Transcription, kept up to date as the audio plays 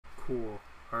Cool.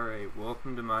 Alright,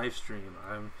 welcome to my stream.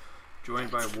 I'm joined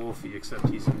by Wolfie, except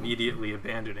he's immediately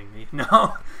abandoning me.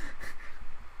 No!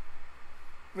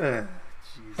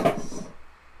 Jesus.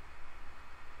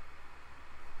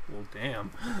 Well,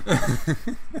 damn.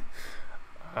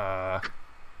 Alright.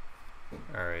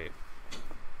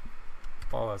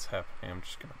 While that's happening, I'm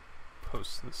just gonna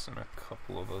post this in a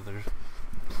couple of other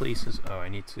places. Oh, I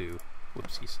need to...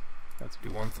 Whoopsies. I have to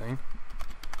do one thing.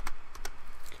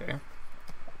 Okay.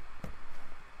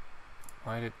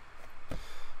 Why did...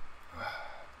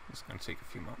 It's gonna take a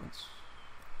few moments.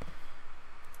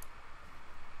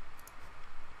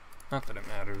 Not that it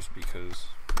matters, because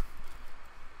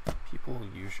people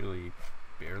usually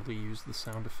barely use the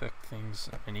sound effect things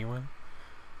anyway.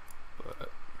 But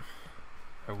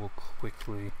I will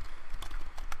quickly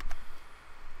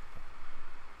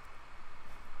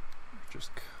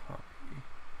just copy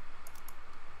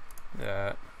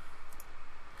that.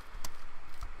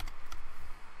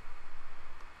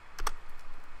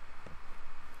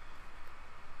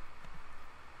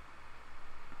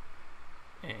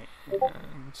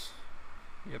 And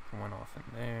yep, it went off in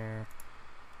there.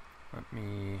 Let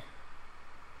me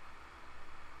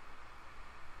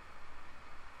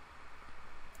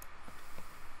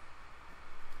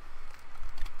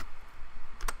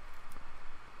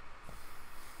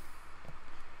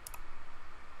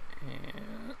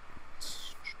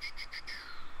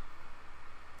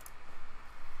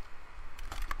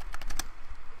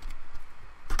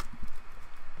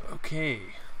okay,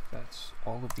 that's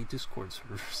all of the Discord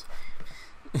servers.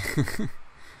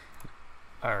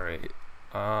 Alright,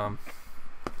 oh,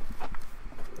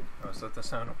 is that the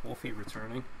sound of Wolfie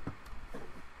returning?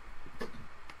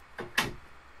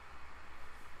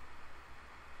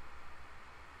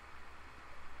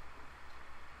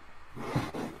 I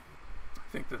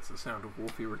think that's the sound of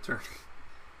Wolfie returning.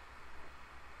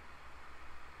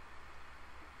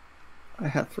 I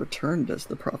hath returned as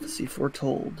the prophecy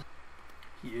foretold.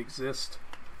 He exists.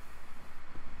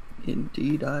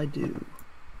 Indeed I do.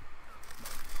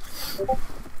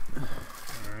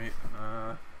 Alright,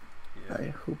 yeah.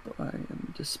 I hope I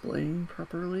am displaying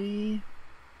properly.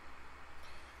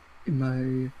 Am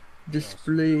I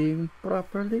displaying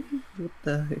properly? What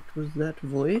the heck was that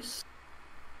voice?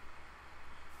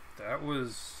 That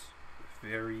was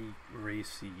very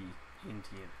racy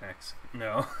Indian accent.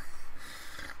 No.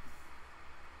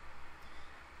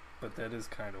 But that is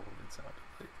kind of what it sounded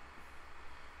like.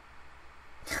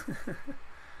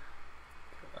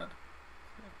 God.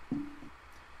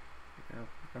 Yeah,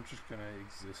 I'm just gonna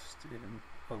exist in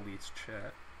Elite's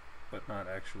chat, but not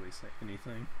actually say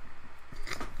anything.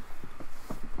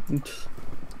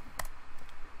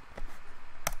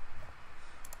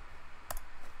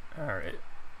 Alright.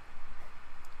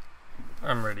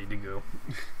 I'm ready to go.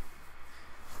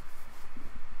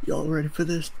 Y'all ready for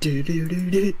this? Do do do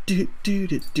do do do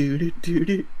do do do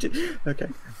do do. Okay.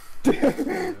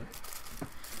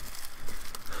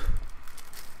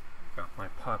 Got my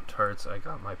Pop-Tarts, I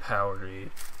got my Powerade.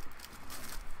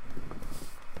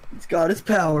 He's got his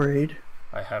Powerade.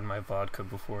 I had my vodka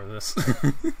before this.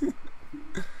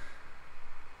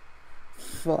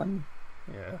 Fun.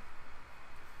 Yeah.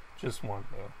 Just one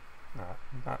though.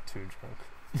 Not too drunk.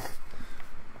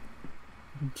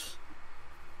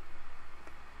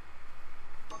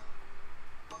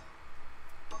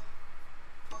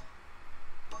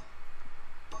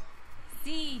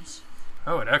 Siege.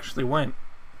 Oh, it actually went.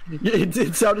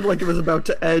 It sounded like it was about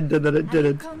to end and then it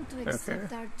didn't. Come to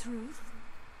accept our truth.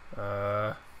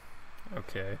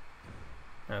 Okay.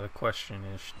 Now the question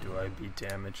is, do I be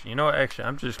damaged? You know what, actually,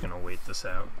 I'm just gonna wait this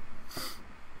out.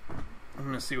 I'm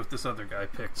gonna see what this other guy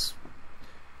picks.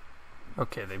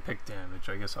 Okay, they picked damage.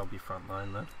 I guess I'll be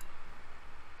frontline then.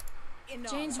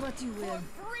 Change what you will.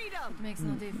 It makes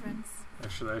no difference.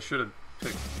 Actually, I should have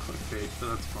picked clickbait, but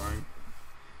that's fine.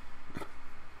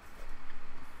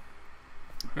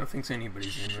 I don't think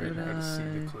anybody's in right now to see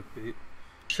the clickbait.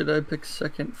 Should I pick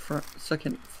second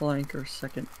flank or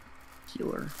second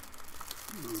healer?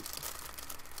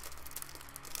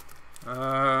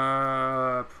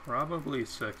 Probably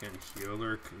second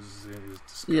healer, because it is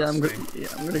disgusting.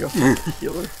 I'm gonna go for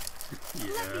healer.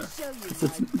 Yeah.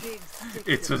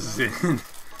 It's a Zin.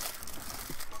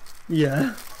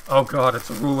 Yeah. Oh god, it's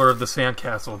a ruler of the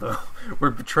sandcastle, though.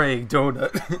 We're betraying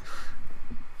Donut.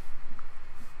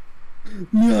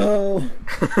 No!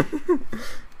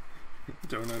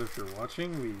 Donut, if you're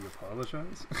watching, we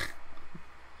apologize.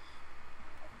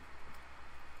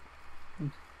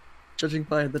 Judging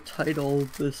by the title,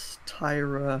 this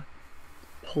Tyra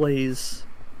plays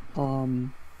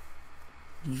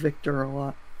Victor a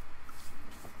lot.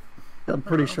 I'm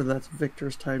pretty sure that's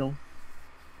Victor's title.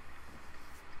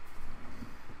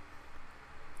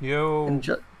 Yo, And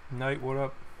Knight, what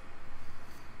up?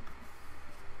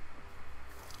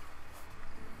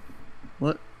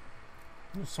 what?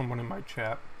 There's someone in my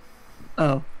chat.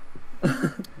 Oh.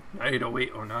 Knight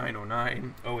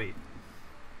 080909 08.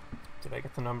 Did I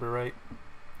get the number right?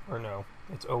 Or no?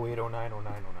 It's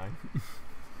 08090909.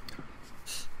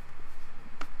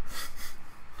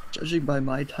 Judging by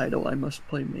my title, I must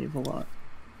play Maeve a lot.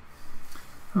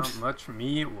 Not much for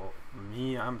me. Well, for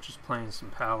me, I'm just playing some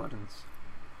Paladins.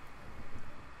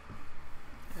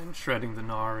 And shredding the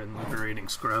gnar and liberating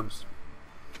scrubs.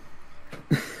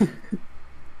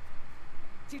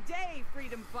 Today,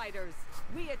 freedom fighters,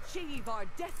 we achieve our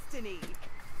destiny.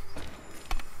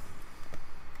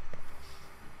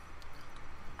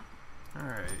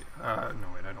 Alright. No,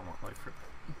 wait, I don't want life for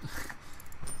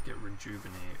get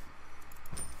rejuvenate.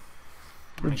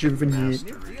 Rejuvenate.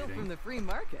 New deal from the free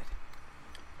market.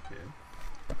 Yeah.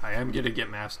 I am gonna get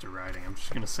master riding. I'm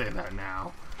just gonna say that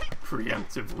now,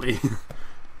 preemptively.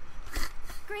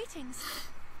 Greetings.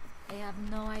 I have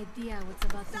no idea what's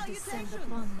about to descend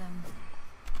upon them.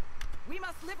 We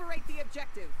must liberate the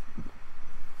objective.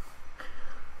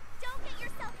 Don't get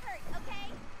yourself hurt,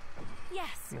 okay?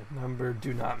 Yes. That number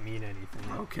do not mean anything.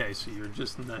 Okay, so you're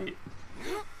just Knight.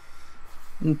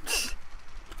 There's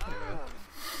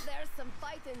some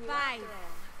fight in you. 5,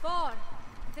 4,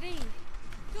 3,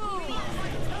 2,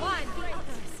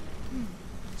 1.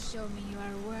 Show me you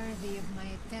are worthy of my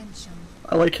attention.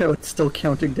 I like how it's still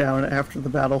counting down after the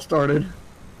battle started.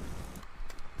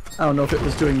 I don't know if it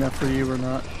was doing that for you or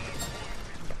not.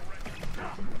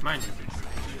 Mind you.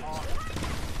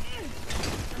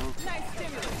 Nice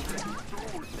stimulus.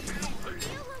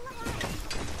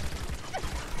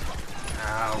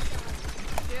 Ow.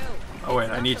 Oh wait,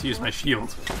 I need to use my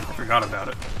shield. I forgot about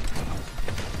it.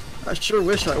 I sure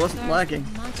wish I wasn't lagging.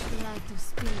 Much glad to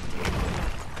speak.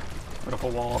 Put up a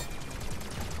wall.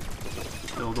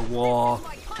 Build a wall.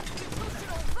 My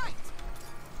constitutional right.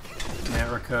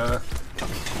 America.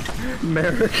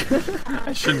 America.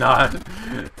 I should not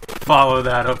follow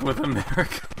that up with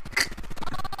America.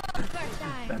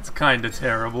 That's kinda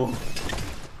terrible. My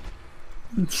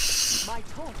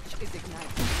torch is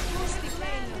ignited. The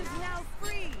land is now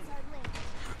free.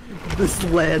 This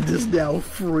land is now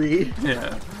free.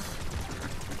 Yeah.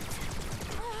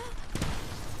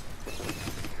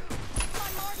 My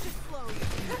march is slowed.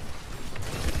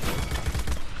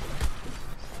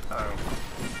 Oh.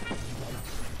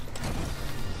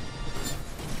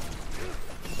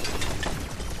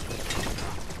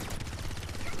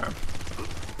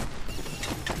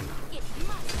 It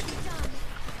must be done.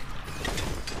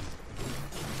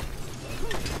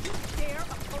 Dare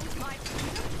oppose my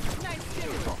freedom? Nice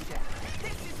stimulus.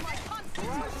 This is my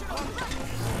constitutional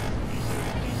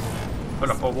right. Put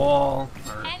up a wall.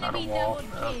 Or not a Enemy wall. double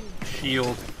A kill.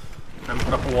 shield. Then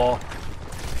put up a wall.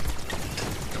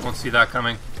 I won't see that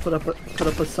coming. Put up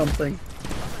a something.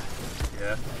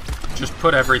 Yeah. Just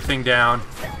put everything down.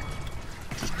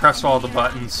 Just press all the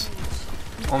buttons.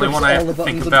 Only Press one I all have the to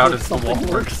think buttons about until is the something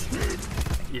wall. works.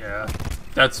 Yeah.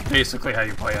 That's basically how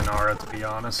you play Anara, to be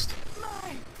honest.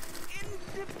 My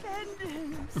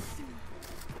independence.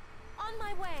 On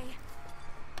my way.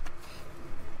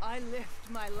 I lift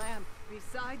my lamp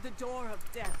beside the door of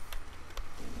death.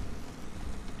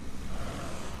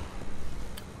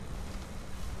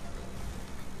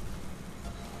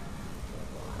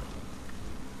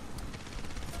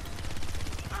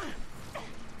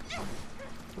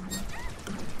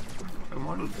 I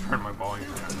wanted to turn my volume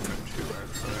down a bit too. I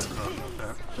forgot about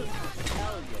that.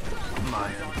 My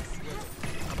end.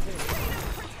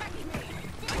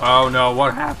 Oh no,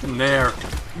 what happened there?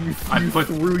 I put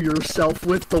Through yourself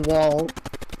with the wall.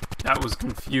 that was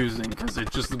confusing because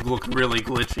it just looked really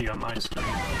glitchy on my screen.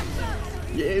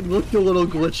 Yeah, it looked a little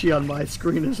glitchy on my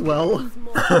screen as well. More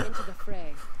into the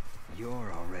fray.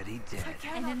 You're already dead.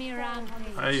 Enemy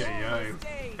rampage. Ay ay ay.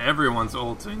 Everyone's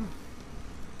ulting.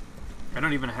 I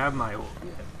don't even have my ult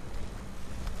yet.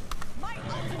 My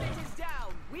ultimate is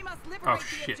down. We must liberate Oh the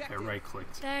shit, I objective. right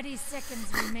clicked. 30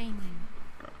 seconds remaining.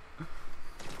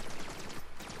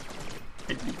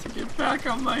 I need to get back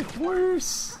on my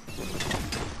horse.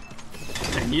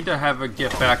 I need to have a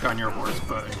get back on your horse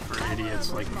button for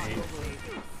idiots like me.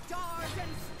 Stars and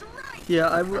stripes. Yeah,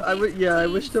 I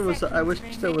wish there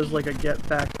was like a get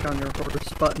back on your horse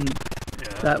button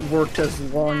Yeah. that worked as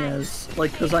long as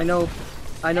like, because I know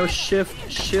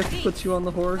shift puts you on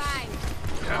the horse.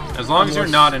 Yeah. As long as you're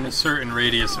not in a certain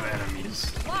radius of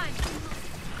enemies.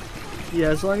 Yeah,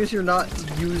 as long as you're not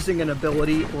using an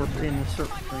ability or in a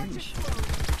certain range.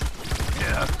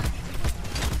 Yeah.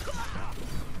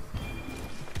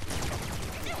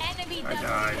 Enemy I double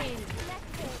died.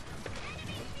 kill.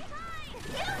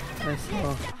 I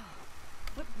saw.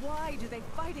 But why do they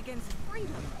fight against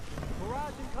freedom?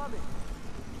 Barrage incoming.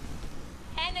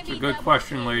 It's a good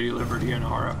question, Lady Liberty and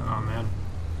Aura. Oh man,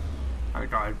 I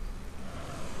died.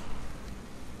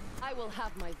 I will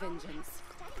have my vengeance.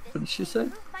 What did she say?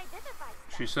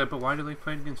 She said, but why do they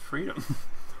fight against freedom?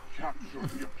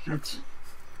 It's,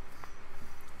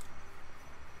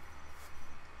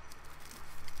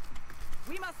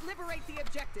 We must liberate the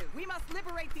objective. We must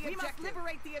liberate the objective. We must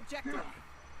liberate the objective.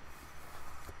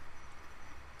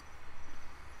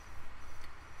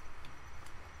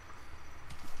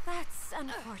 That's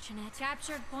unfortunate.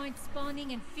 Captured point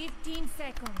spawning in 15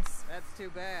 seconds. That's too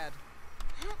bad.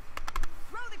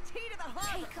 Throw the tea to the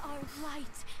harbor. Take our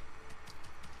right.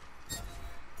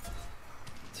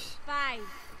 5,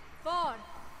 4,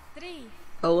 3.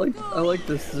 I like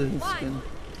this Zin skin.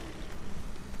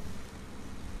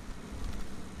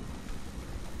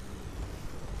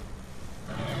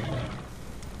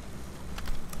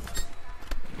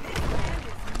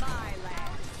 My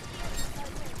land.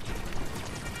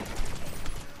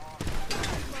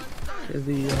 Okay,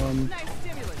 Nice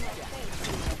stimulus.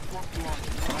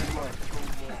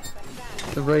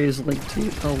 the ray is linked to.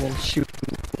 Oh well, shoot.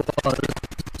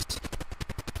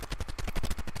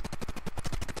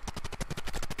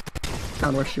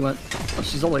 Found where she went. Oh,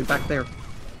 she's all the way back there.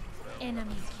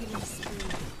 Enemy killing spree.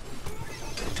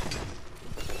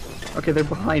 Okay, they're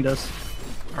behind us.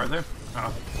 Are there?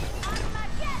 Oh.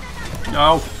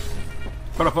 No.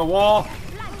 Put up a wall.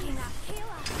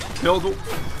 Build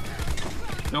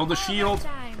a shield.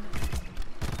 Time.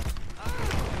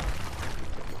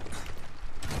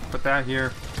 Put that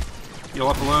here. Heal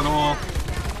up a little.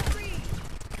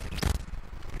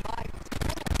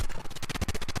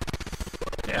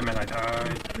 Damn it, I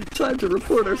died. Time to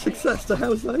report our success to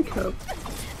House Ico.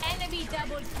 Enemy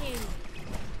double kill.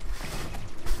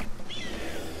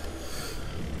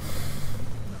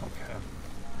 Okay.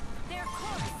 Their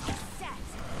course is set.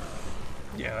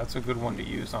 Yeah, that's a good one to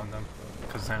use on them.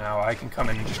 Because then now I can come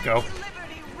in and just go.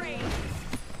 Liberty reigns.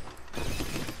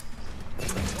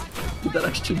 Did that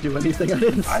actually do anything? I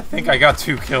didn't. I think I got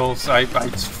 2 kills. I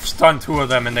stunned 2 of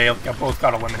them and they both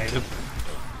got eliminated.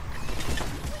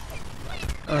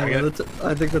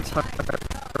 I think that's how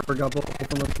I forgot both of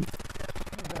them.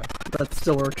 That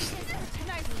still works.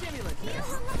 Nice stimulus.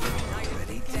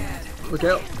 Already dead. Look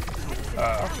out.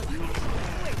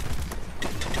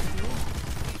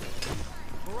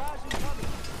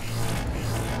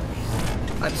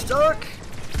 I'm stuck.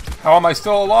 How am I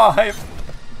still alive?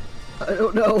 I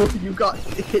don't know. You got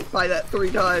hit by that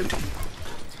 3 times.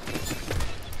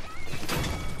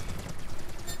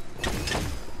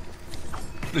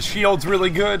 The shield's really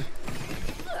good.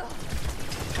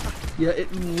 Yeah, it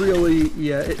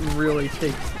really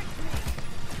takes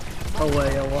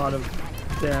away a lot of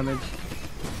damage.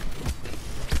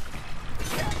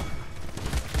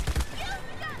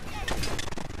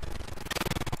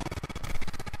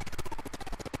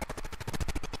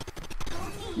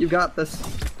 You got this.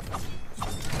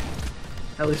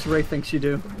 At least Ray thinks you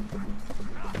do.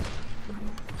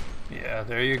 Yeah,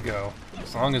 there you go.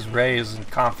 As long as Ray has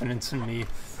confidence in me,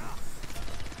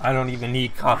 I don't even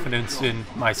need confidence in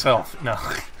myself. No. My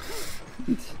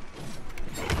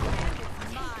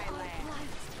land.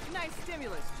 Nice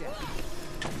stimulus, Jeff.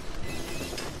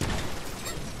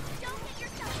 Don't get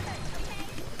yourself hurt, okay?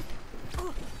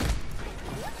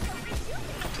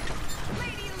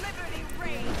 Lady Liberty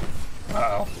reigns.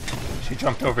 Uh-oh. She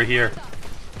jumped over here.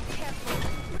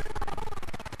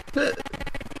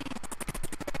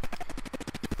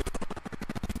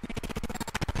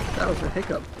 That was a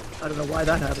hiccup. I don't know why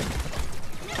that happened.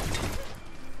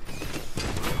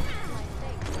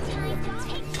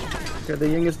 Okay, the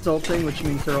Ying is ulting, which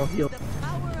means they're all healed.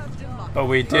 Power of democracy. But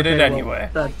we did it well, anyway.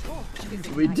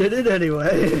 We did it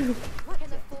anyway. Can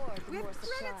afford We have more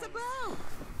credits supplies. above.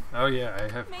 Oh yeah,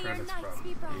 I have May your credits nights from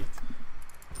be bright.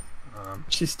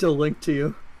 She's still linked to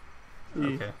you.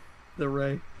 Okay, The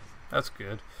Ray. that's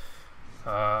good.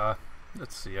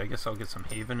 Let's see, I guess I'll get some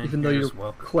Haven in Even though here you're as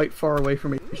well. quite far away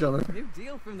from each other. New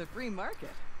deal from the free market.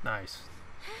 Nice.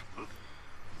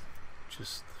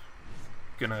 Just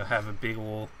gonna have a big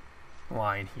ol'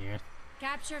 line here.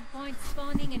 Captured point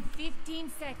spawning in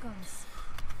 15 seconds.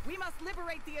 We must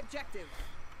liberate the objective.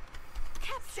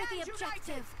 Capture the Stand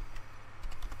objective.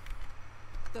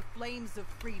 The flames of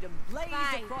freedom blaze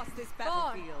 5, across this 4,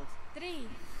 battlefield. 3,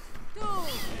 2,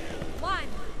 1.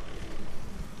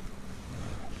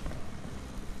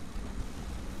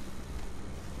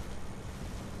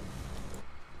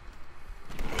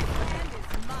 Land is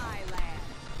my land.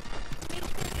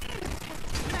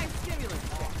 Nice stimulus.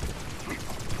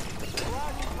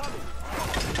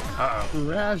 Uh-oh. Oh.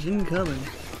 Ration coming.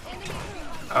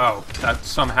 Oh, that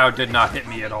somehow did not hit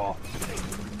me at all.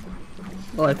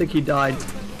 Oh, I think he died.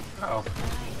 Oh.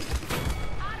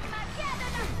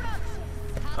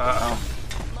 Uh-oh.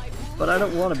 But I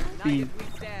don't want to be United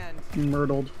we stand.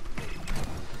 murdered.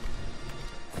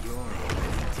 You're already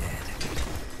dead.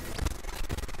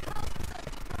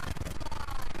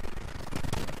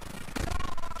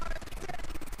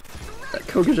 That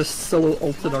Koga just solo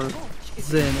ulted our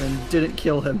Zin and didn't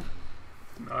kill him.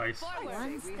 Nice.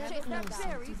 One step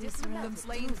closer to this The realm's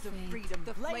flames true of fate. freedom,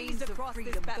 the flames across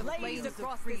this battle, the flames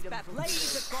across this battle,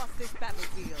 flames across this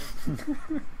battlefield.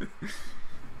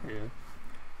 Yeah.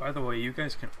 By the way, you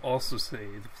guys can also say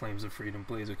the flames of freedom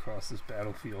blaze across this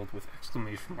battlefield with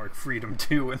exclamation mark freedom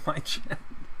 2 in my chat.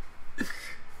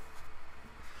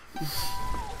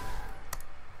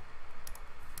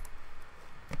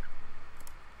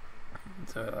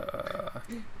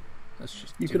 Let's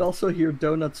just You could also hear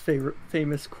Donut's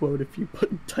famous quote if you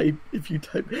type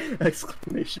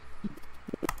exclamation.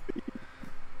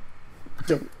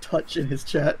 Don't touch in his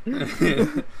chat.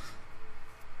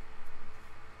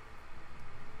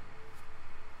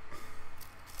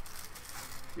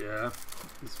 Yeah,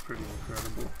 it's pretty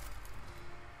incredible.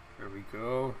 There we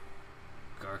go.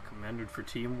 Got commended for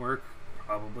teamwork,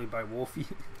 probably by Wolfie.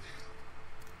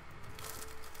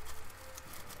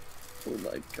 Oh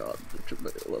my god, look at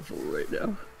my level right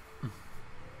now.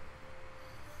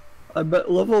 I'm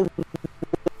at level 1.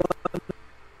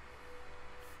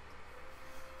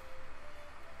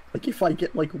 Like if I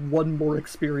get like one more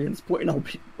experience point,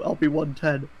 I'll be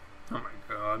 110. Oh my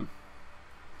god.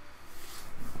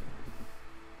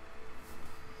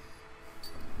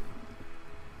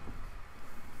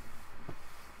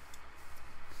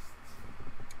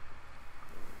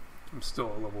 I'm still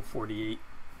at level 48.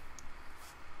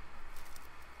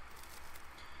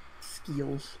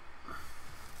 Skills.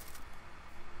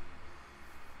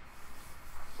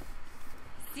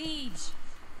 Siege.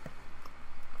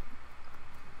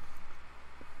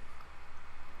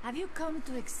 Have you come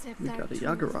to accept We our got a truth?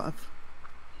 Yagoroth.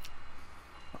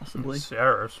 Possibly.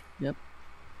 Sarah's. Yep.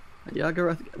 A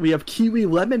Yagoroth. We have Kiwi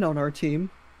Lemon on our team.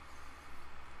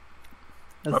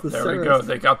 As Oh, the there we Saras. go.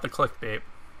 They got the clickbait.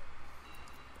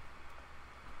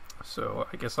 So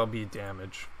I guess I'll be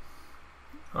damage.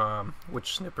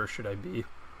 Which snipper should I be?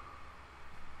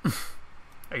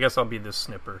 I guess I'll be this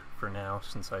snipper for now,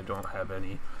 since I don't have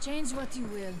any. Change what you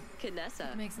will.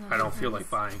 Knessa. It makes no I don't feel like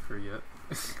difference. buying her yet.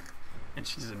 And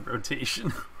she's in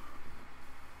rotation.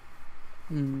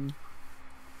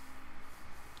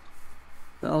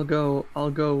 I'll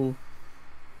go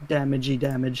damagey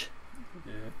damage.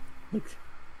 Yeah.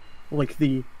 Like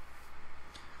the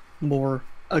more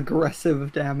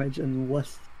aggressive damage and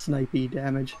less snipey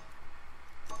damage.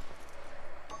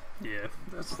 Yeah,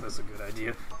 that's a good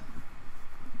idea.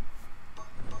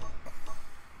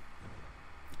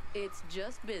 It's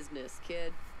just business,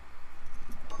 kid.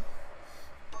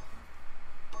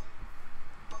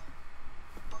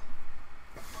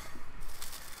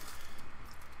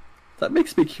 That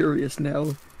makes me curious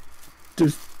now.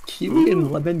 Does Kiwi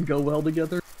and Lemon go well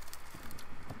together?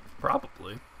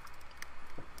 Probably.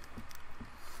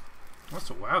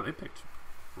 Also, wow, they picked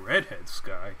Redhead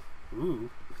Sky. Ooh.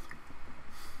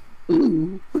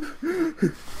 Ooh.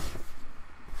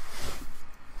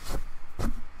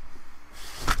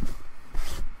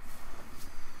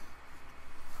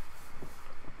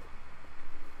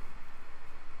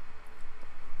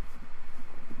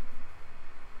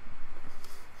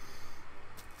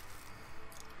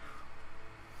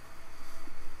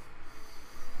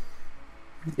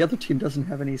 The other team doesn't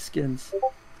have any skins.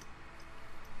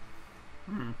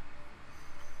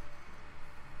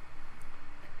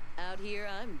 Out here,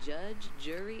 I'm judge,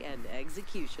 jury, and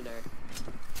executioner.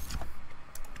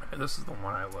 This is the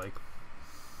one I like.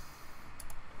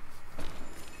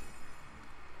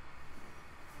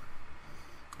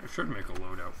 I should make a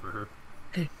loadout for her.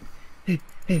 Hey,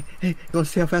 you wanna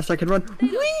see how fast I can run? They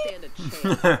don't stand a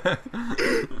chance.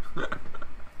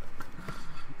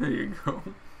 There you go.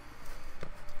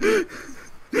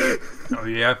 Oh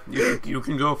yeah, you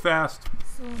can go fast.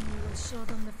 Soon we will show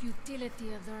them the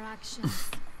futility of their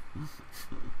actions.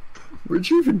 Where'd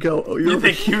you even go? Oh, you're You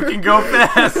think you can go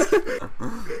fast?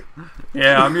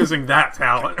 Yeah, I'm using that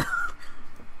talent.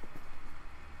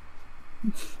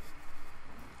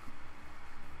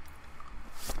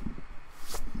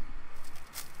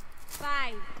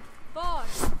 Five, four,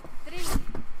 three,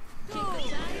 two,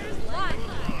 one.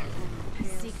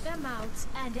 Seek them out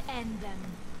and end them.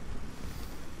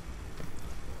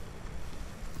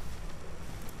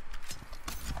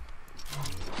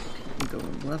 I'm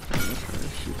going left. I'm gonna try to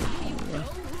shoot them on the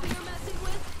left. Who you're messing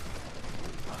with?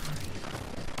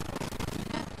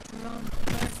 From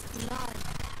first blood.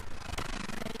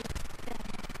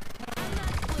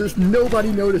 Does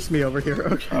nobody notice me over here?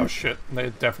 Okay. Oh shit, they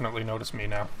definitely notice me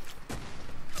now.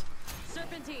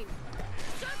 Serpentine!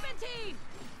 Serpentine!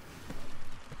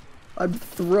 I'm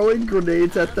throwing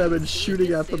grenades at them and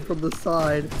shooting at them from the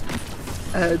side.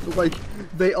 And, like,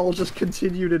 they all just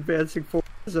continued advancing forward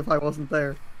as if I wasn't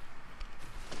there.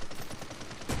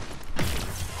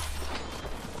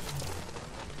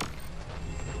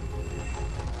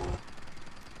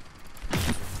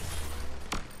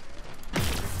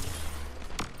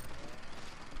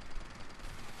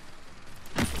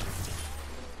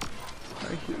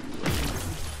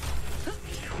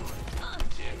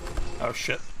 Oh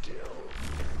shit.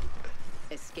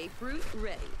 Escape route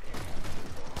ready.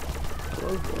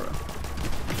 Hello,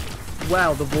 Vora.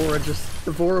 Wow, the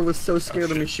Vora was so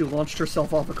scared of me she launched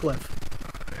herself off a cliff.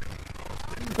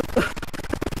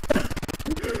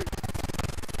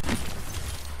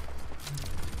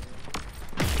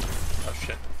 Oh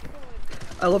shit.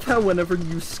 I love how whenever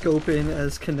you scope in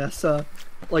as Kinessa,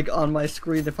 like on my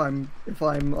screen, if I'm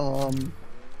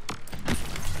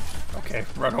Okay,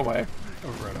 run away.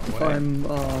 Run away. if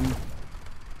I'm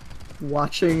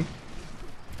watching.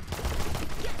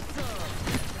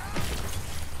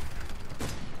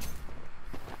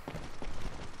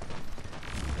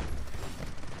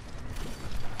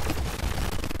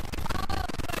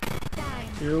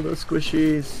 Heal those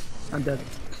squishies. I'm dead.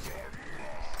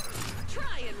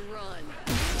 Try and run.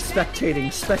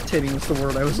 Spectating was the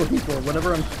word I was looking for.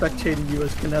 Whenever I'm spectating you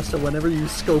as Kinessa, whenever you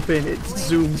scope in, it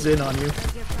zooms in on you.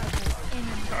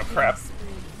 Oh crap.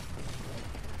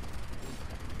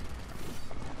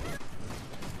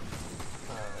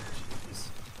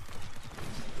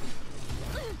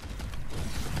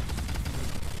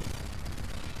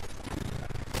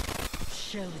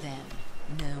 Show them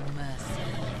no mercy.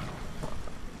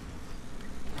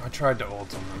 I tried to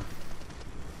ult him.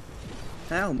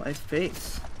 Ow, my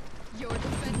face. Your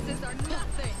defenses are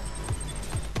nothing.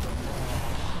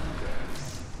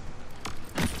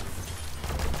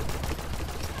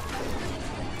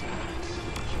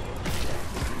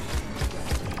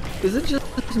 Is it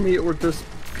just me, or does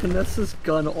Kinessa's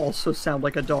gun also sound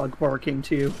like a dog barking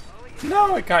to you?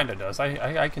 No, it kinda does.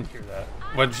 I can hear that.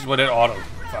 When it auto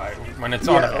fire, when it's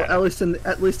Yeah, automatic.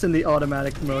 at least in the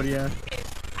automatic mode, yeah.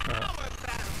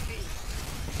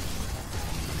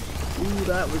 Ooh,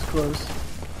 that was close.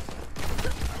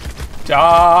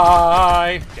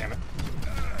 Die! Damn it.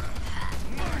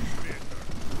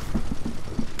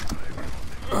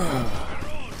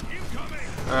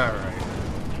 Alright.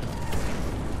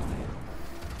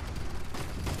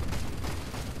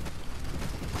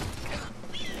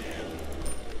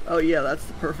 Oh yeah, that's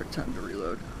the perfect time to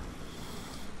reload.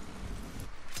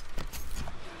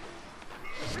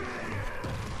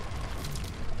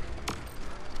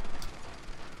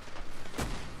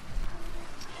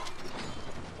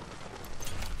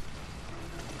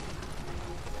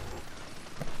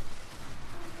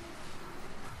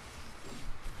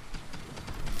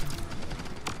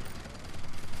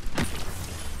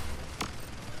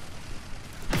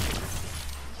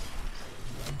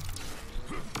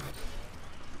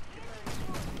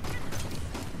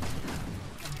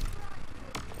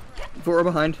 Vora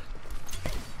behind.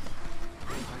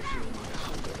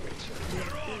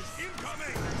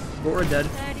 Vora dead.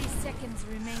 30 seconds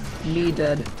remaining. Me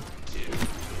dead.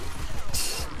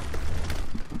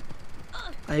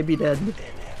 I be dead.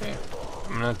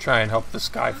 I'm gonna try and help the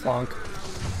Sky Flunk.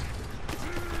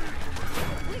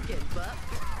 Wicked buck.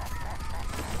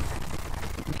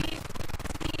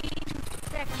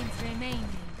 15 seconds remaining.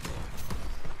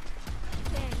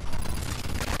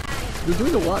 You're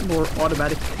doing a lot more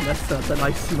automatic Kinessa than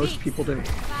I see most people do,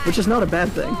 which is not a bad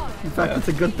thing. In fact, it's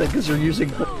a good thing because you're using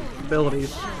both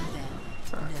abilities.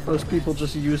 Most people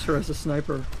just use her as a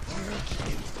sniper.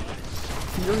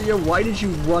 Furia, why did you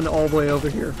run all the way over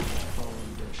here?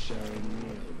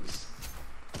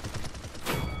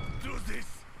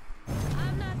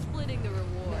 I'm not splitting the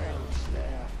reward.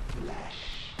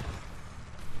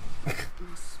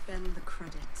 Spend the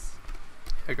credits.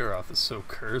 Higgeroth is so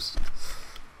cursed.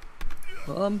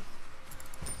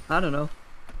 I don't know.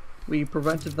 We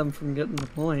prevented them from getting the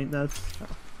point. That's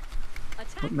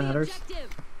Attack what matters. the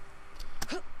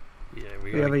objective. Yeah,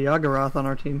 We have a Yaggorath on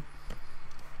our team.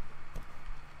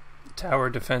 tower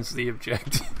defense the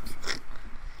objective.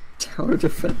 Tower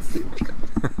defense the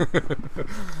objective.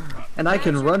 And I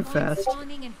can run fast.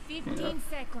 Spawning in 15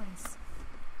 seconds.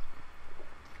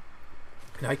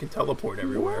 And I can teleport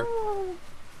everywhere.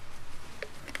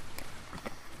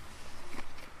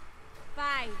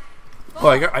 5. Oh,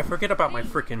 I forget about my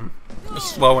freaking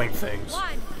slowing things.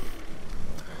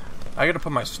 I gotta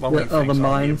put my slowing things the on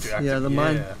mines. the objective. Yeah, the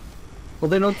mine. Well,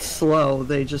 they don't slow.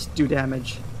 They just do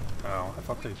damage. Oh, I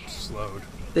thought they slowed.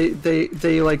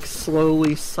 They like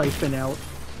slowly siphon out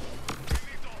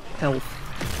health.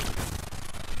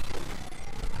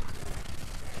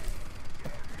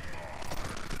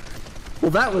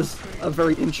 Well, that was a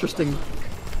very interesting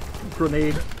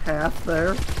grenade path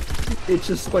there. It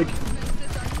just like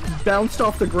bounced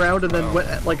off the ground and then went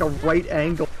at like a right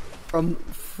angle from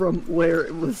where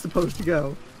it was supposed to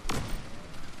go.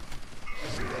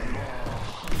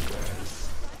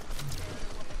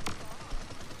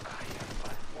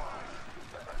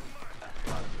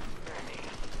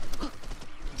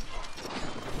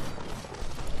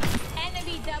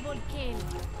 Enemy double kill.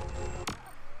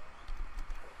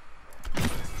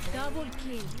 Double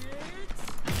kill.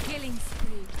 Killing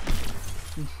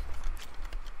spree.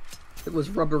 It was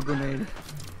rubber grenade.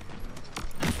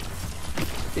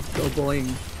 It go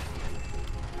boing.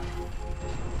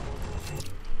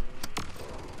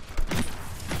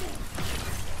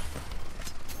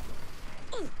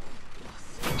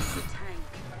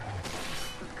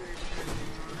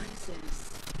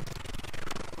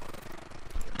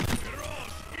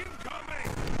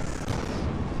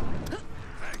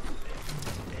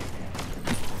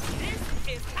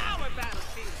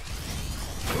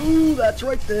 Ooh, that's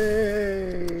right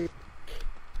there.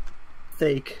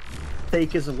 Fake.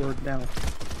 Fake is a word now.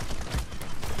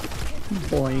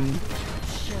 Boing.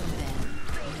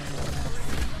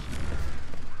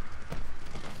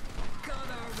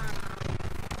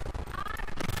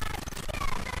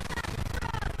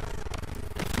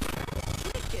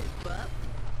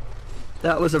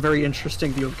 That was a very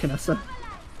interesting view of Kinessa.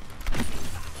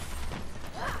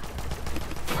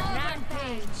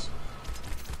 Rampage.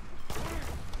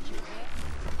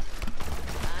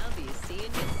 I'll be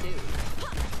seeing you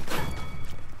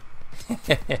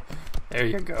soon. There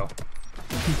you go.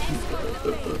 You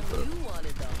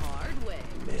wanted the hard way.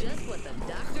 Just what the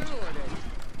doctor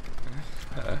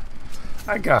ordered.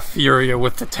 I got Furia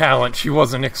with the talent. She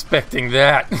wasn't expecting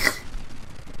that.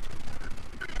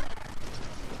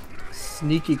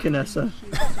 Sneaky Kinessa.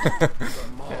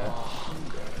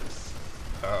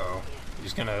 Uh-oh.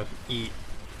 He's gonna eat.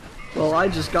 Well, I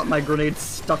just got my grenade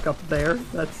stuck up there.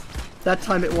 That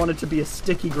time it wanted to be a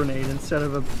sticky grenade instead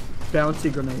of a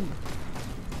bouncy grenade.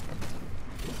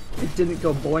 It didn't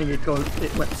go boing,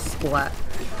 it went splat.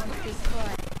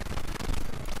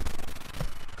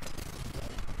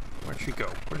 Where'd she go?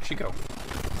 Where'd she go?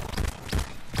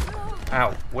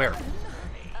 Ow, where?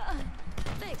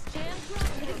 Thanks, champ.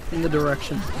 In the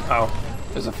direction. Oh,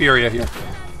 there's a Furia here.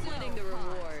 Splitting the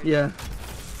reward. Yeah.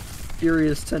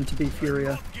 Furias tend to be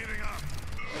Furia.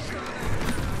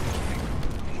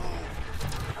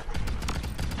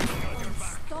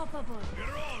 Unstoppable.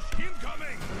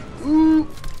 Ooh.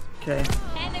 Okay.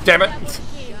 Enemy Damn it. double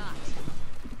kill.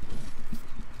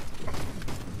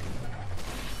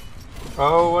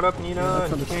 Oh, what up, Nina?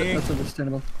 That's, and King? that's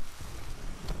understandable.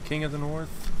 King of the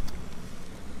North.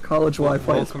 College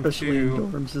Wi-Fi, Welcome especially in to-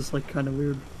 dorms, is like kind of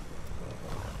weird.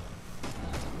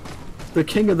 The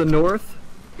King of the North?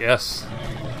 Yes.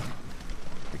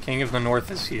 The King of the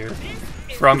North is here.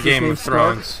 From Is his Game name of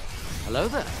Stark? Thrones. Hello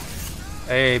there.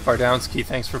 Hey, Bardowski,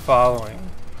 thanks for following.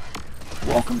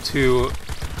 Welcome to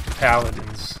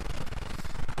Paladins.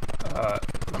 Let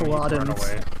me run Paladins.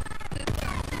 away.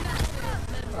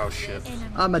 Oh shit.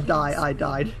 I'm a die. I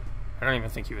died. I don't even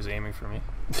think he was aiming for me.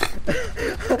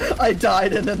 I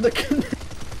died, and then the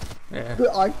Yeah.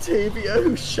 Octavia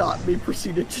who shot me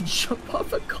proceeded to jump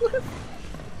off a cliff.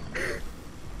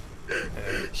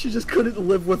 She just couldn't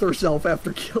live with herself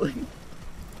after killing.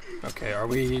 Okay,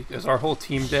 is our whole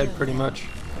team dead pretty much?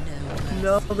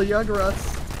 No, the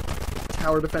Yaguraths.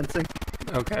 Tower defensing.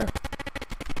 Okay.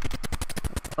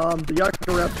 The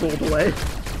Yagurath rolled away.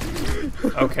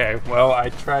 Okay, well, I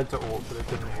tried to ult, but it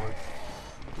didn't work.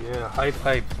 Yeah,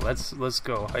 hype. Let's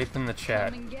go. Hype in the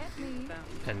chat.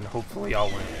 And hopefully I'll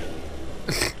win.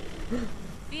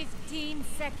 15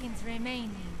 seconds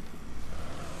remaining.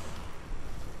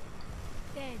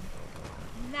 10,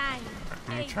 9,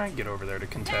 Let me 8, try and get over there to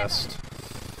contest.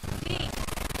 6.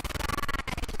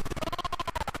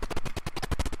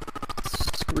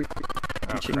 Screeching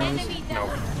Okay. noise. Enemy No.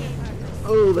 double kill.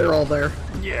 Oh, they're all there.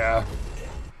 Yeah.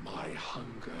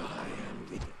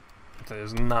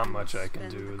 There's not much I can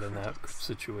do in that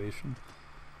situation.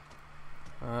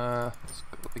 Let's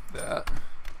go like that.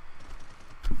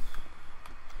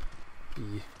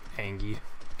 Be Angie,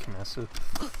 Kinessa.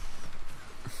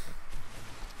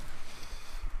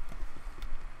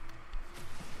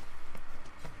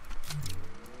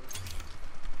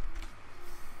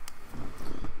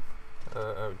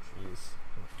 Oh jeez.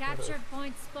 Captured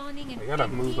point spawning in I gotta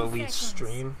 15 move Elite seconds.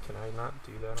 stream. Can I not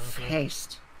do that on here?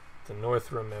 Haste. The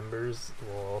North remembers.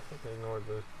 Well, ignore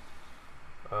the.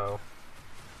 Oh.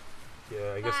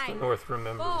 Yeah, I guess the 5, North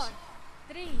remembers. 4,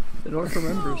 3, The North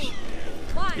remembers.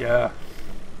 1. Yeah.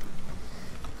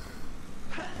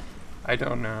 I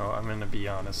don't know. I'm gonna be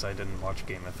honest. I didn't watch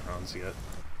Game of Thrones yet.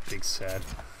 Big sad.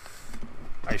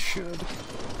 I should.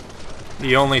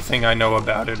 The only thing I know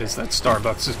about it is that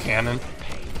Starbucks is canon.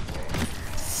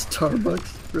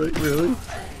 Starbucks? Really?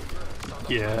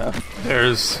 Yeah.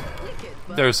 There's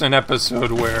an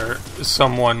episode where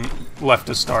someone left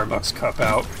a Starbucks cup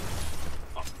out.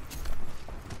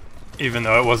 Even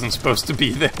though it wasn't supposed to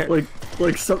be there.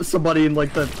 Like somebody in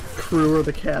like the crew or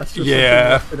the cast or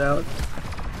Yeah. something left it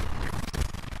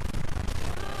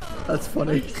out. That's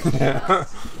funny. Yeah.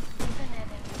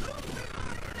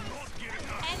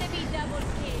 Enemy double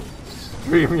kill.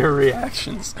 Stream your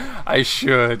reactions. I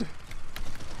should.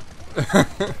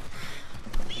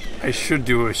 I should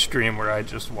do a stream where I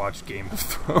just watch Game of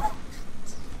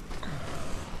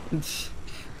Thrones.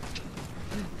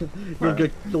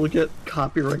 You'll get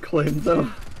copyright claimed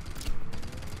though.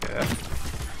 Yeah.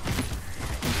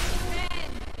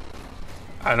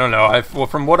 I don't know. Well,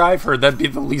 from what I've heard, that'd be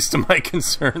the least of my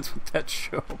concerns with that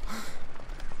show.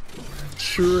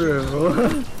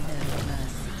 True.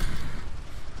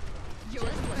 Your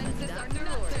defenses are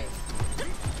nothing.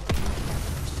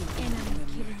 Enemy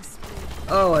killing spree.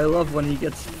 Oh, I love when he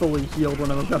gets fully healed when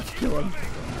I'm about to kill him.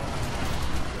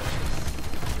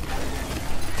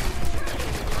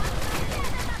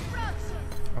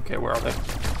 Okay, where are they?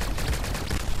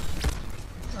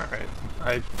 Alright.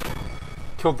 I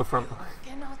killed the front line.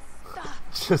 Cannot stop.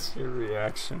 Just your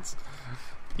reactions.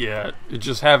 Yeah,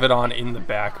 just have it on in the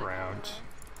background.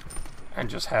 And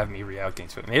just have me reacting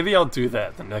to it. Maybe I'll do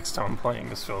that the next time I'm playing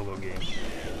a solo game.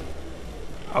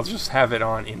 I'll just have it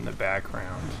on in the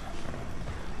background.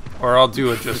 Or I'll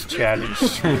do a just chatting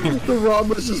stream. The Rob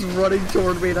was just running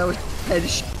toward me and I was head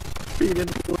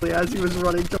repeatedly as he was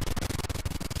running toward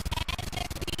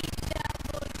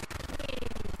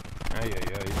Ay,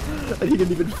 ay, ay. and he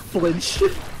didn't even flinch.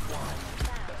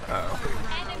 Uh-oh.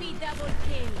 Enemy double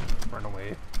kill. Run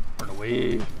away. Run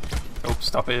away. Oh,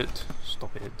 stop it.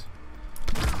 Stop it.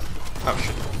 Oh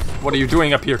shit. What are you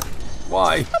doing up here?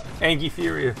 Why?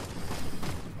 Anguiphyria.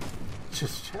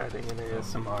 Just chatting in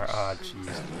ASMR. Ah, jeez.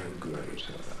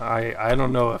 I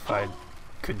don't know if I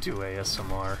could do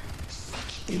ASMR.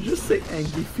 You just say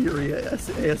Angry Fury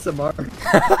ASMR.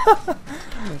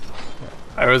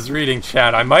 I was reading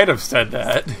chat. I might have said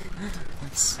that.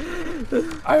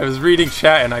 I was reading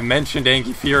chat and I mentioned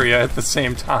Anguiphyria at the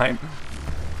same time.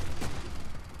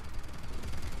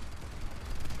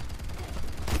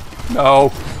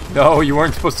 No. No, you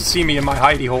weren't supposed to see me in my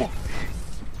hidey hole.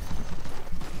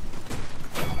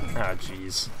 Ah,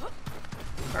 jeez.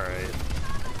 Alright.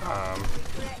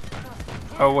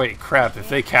 Oh wait, crap. If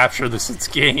they capture this, it's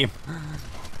game.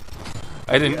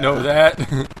 I didn't know that.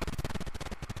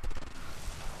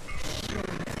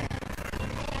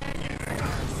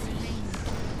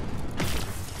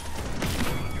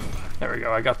 There we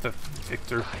go, I got the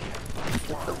victor.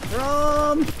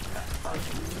 Rom!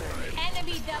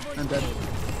 Enemy double I'm dead. kill.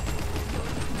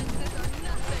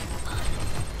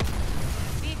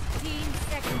 15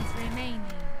 seconds remaining.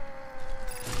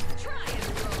 Try and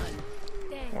run.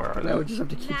 10, Where are Now we they? just have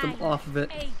to keep them 9, off of it.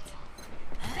 8,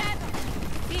 7,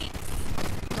 6,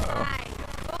 5,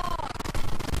 4,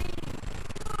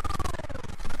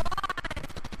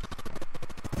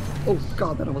 3, Oh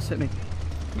god, that almost hit me.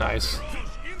 Nice.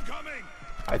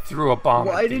 I threw a bomb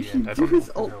Why at did the he end. I do don't his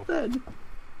know. ult then?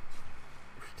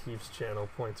 Steve's channel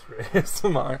points for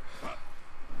ASMR.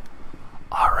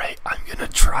 Alright, I'm gonna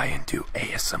try and do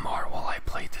ASMR while I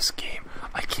play this game.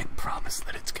 I can't promise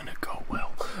that it's gonna go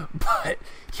well, but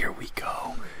here we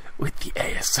go with the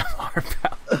ASMR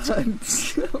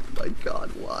Paladins. Oh my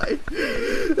god, why?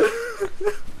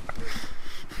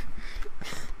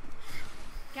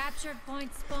 captured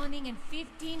point spawning in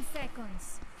 15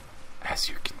 seconds. As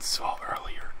you can saw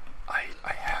earlier, I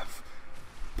have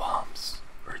bombs,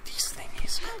 or these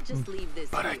thingies, I'll just leave this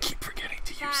but I here. keep forgetting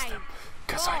to use 5, them,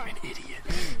 because I'm an idiot.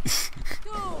 2,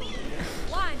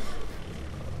 1.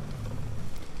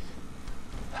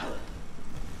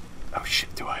 Oh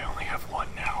shit, do I only have one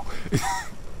now?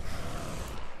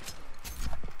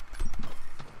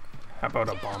 How about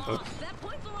a bomba? That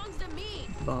point belongs to me.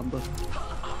 Bomba.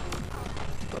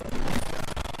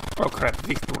 Oh crap,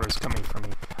 Victor is coming for me.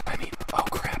 I mean, oh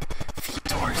crap,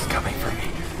 Victor is coming for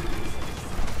me.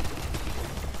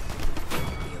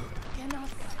 I'm not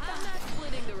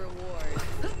splitting the reward.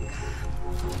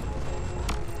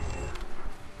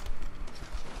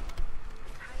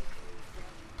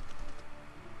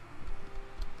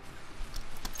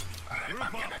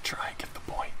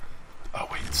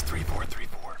 3-4,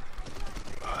 3-4.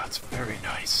 Oh, that's very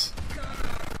nice.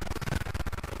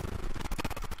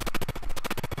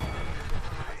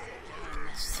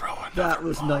 That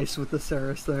was nice with the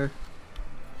Saris there.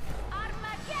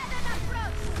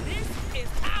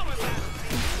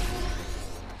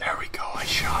 There we go, I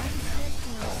shot it.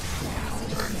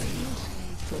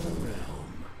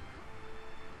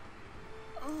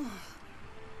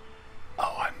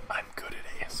 Oh, I'm good at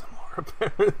ASMR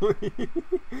apparently.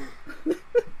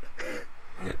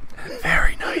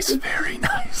 Very nice, very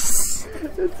nice.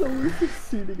 It's always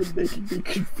succeeding and making me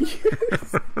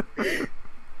confused.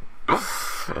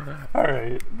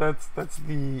 Alright, that's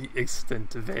the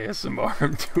extent of ASMR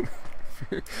I'm doing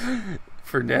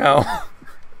for now.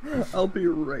 I'll be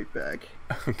right back.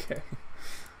 Okay.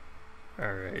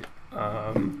 Alright.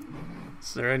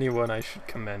 Is there anyone I should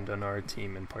commend on our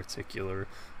team in particular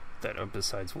that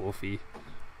besides Wolfie?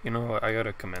 You know what, I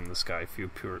gotta commend the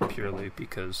Skyfew purely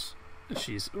because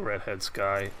she's redhead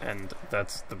Sky, and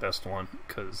that's the best one,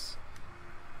 cause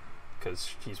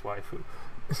she's waifu.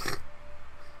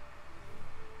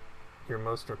 Your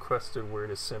most requested word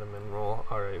is cinnamon roll.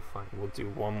 Alright, fine. We'll do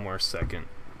one more second.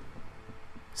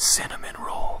 Cinnamon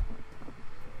roll.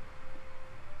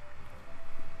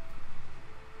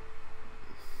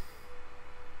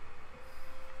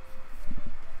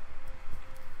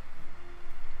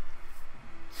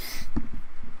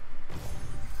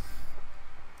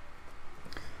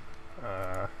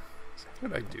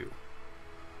 What did I do?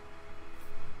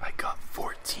 I got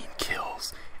 14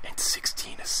 kills and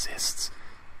 16 assists.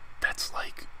 That's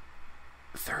like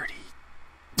 30.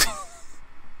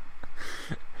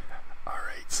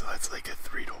 Alright, so that's like a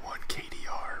 3-1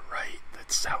 KDR, right?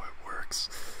 That's how it works.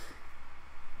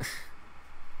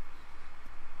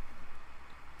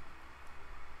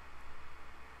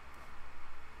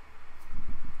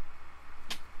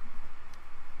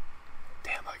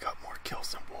 Damn, I got more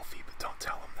kills than Wolfie, but don't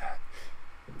tell him that.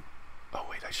 Oh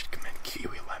wait, I should commend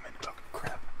Kiwi Lemon. Oh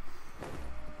crap.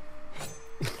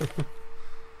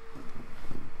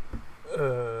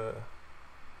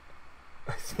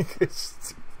 I think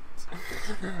it's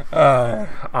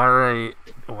alright.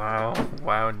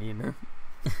 Wow, Nina.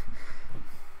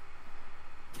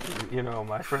 You know,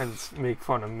 my friends make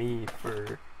fun of me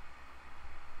for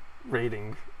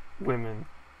rating women.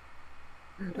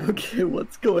 Okay,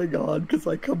 what's going on? Because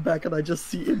I come back and I just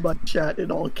see in my chat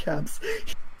in all caps,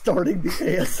 starting the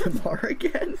ASMR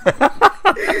again.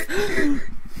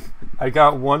 I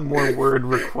got one more word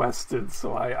requested,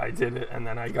 so I did it, and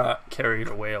then I got carried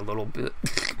away a little bit.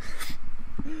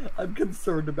 I'm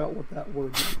concerned about what that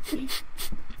word is.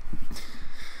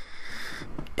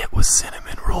 It was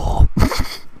cinnamon roll.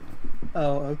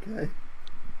 Oh, okay.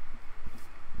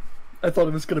 I thought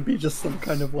it was going to be just some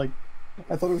kind of like...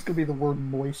 I thought it was going to be the word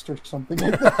moist or something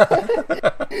like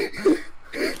that.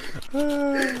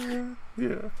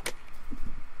 Yeah.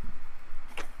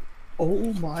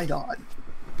 Oh my god.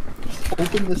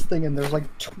 Open this thing and there's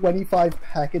like 25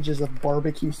 packages of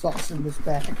barbecue sauce in this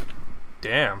bag.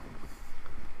 Damn.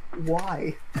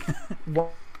 Why?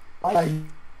 Why?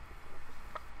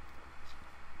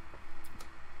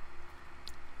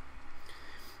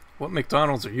 What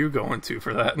McDonald's are you going to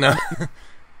for that now?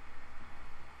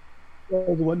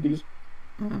 Oh, the Wendy's.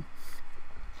 Mm.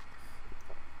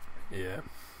 Yeah.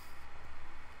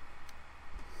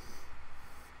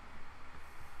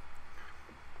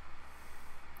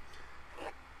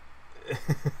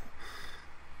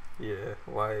 Yeah,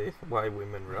 why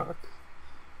women rock?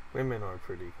 Women are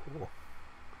pretty cool.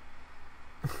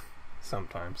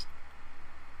 Sometimes.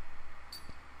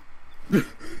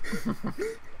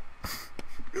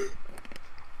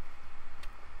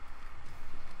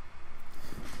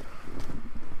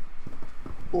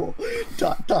 Oh, ...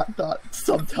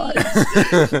 sometimes.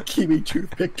 Kiwi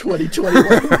Toothpick 2021.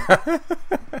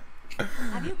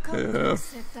 Have you come to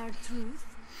accept our truth?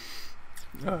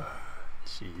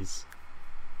 Jeez.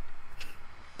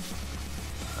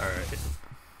 Alright.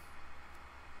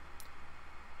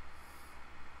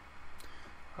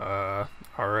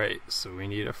 Alright, so we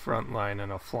need a front line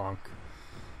and a flank.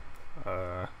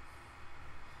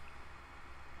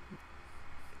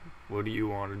 What do you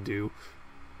want to do?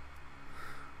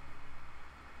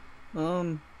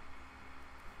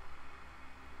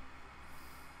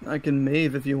 I can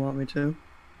mave if you want me to.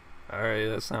 Alright,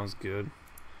 that sounds good.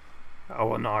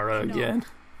 Awanara again.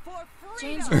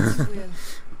 Change it if you will. It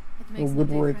We'll makes no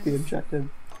liberate the difference. objective.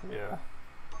 Yeah.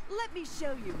 Let me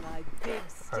show you my big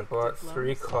stick. I bought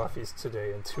 3 diplomacy. coffees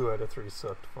today and 2 out of 3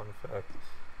 sucked, fun fact.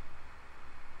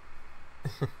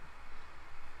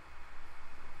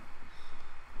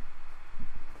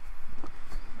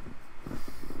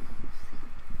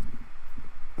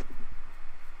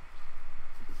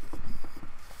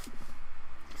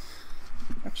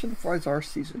 Much of the fries are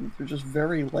seasoned. They're just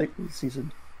very lightly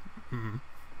seasoned. Mm-hmm.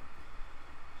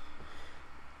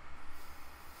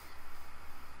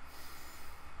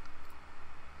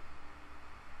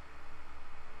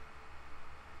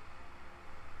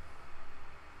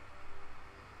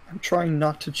 I'm trying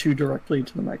not to chew directly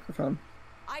into the microphone.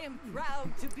 I am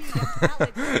proud to be a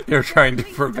paladin. You're trying to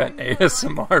prevent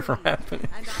ASMR from happening.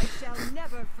 And I shall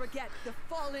never forget the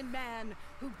fallen man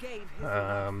who gave his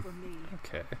life for me.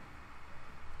 Okay.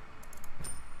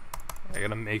 I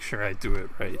gotta make sure I do it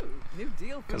right. New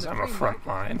deal Because I'm a front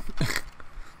line.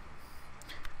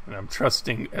 And I'm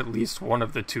trusting at least one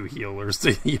of the two healers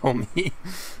to heal me.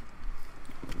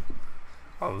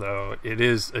 Although it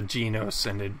is a Genos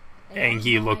and an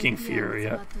Angie-looking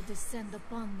Furia.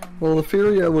 Well, the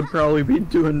Furia would probably be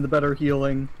doing the better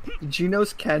healing.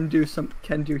 Genos can do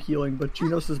healing, but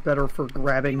Genos is better for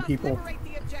grabbing people.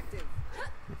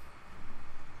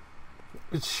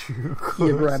 You He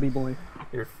a grabby boy.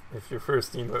 If your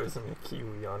first emote isn't a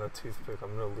Kiwi on a toothpick,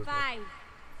 I'm gonna lose 5,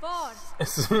 4,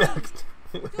 Smacked.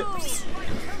 2,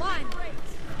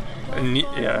 1.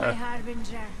 Yeah.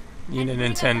 Nina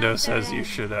Nintendo says you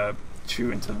should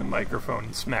chew into the microphone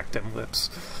and smack them lips.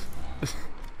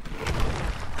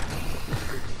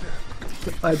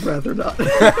 I'd rather not.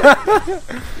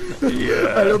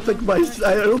 Yeah. I don't think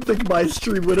my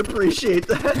stream would appreciate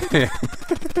that.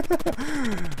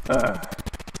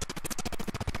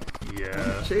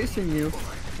 Yeah. I'm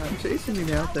chasing you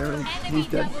now. There, and he's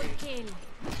dead.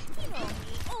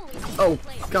 Oh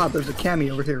God, there's a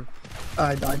cami over here.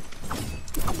 I died.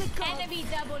 Enemy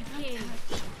double kill.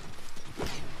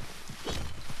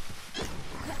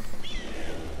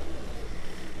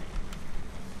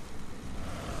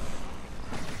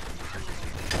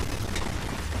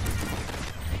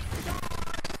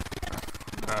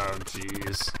 Oh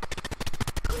jeez.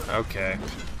 Okay.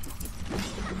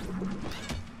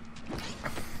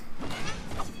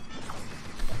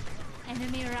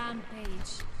 Enemy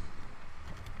rampage.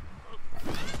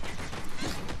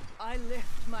 I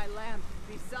lift my lamp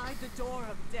beside the door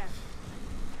of death.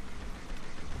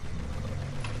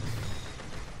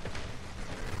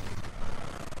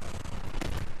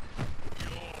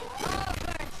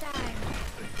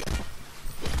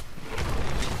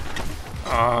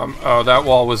 Oh, that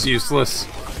wall was useless.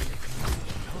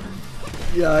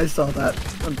 Yeah, I saw that.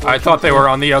 I thought they were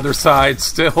on the other side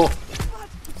still.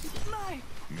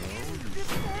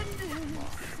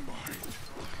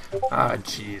 Ah,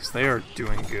 jeez, they are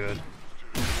doing good.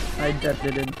 I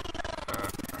detonated.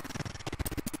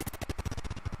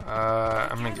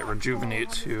 I'm gonna get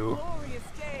Rejuvenate too.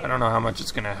 I don't know how much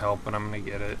it's gonna help, but I'm gonna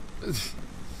get it.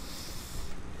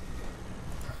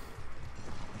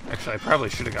 Actually, I probably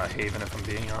should have got Haven if I'm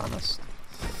being honest.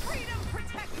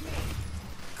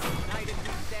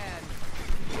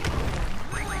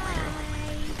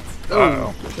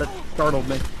 Uh-oh. That startled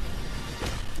me.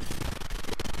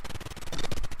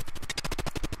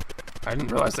 I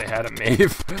didn't realize they had a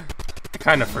Maeve. I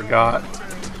kind of forgot.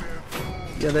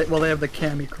 Yeah, they have the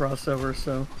cami crossover,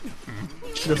 so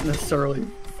she doesn't necessarily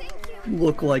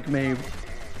look like Maeve.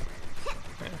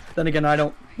 Then again, I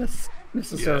don't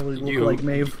necessarily look like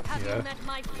Maeve. Yeah.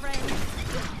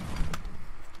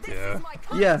 Yeah.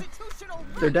 Yeah,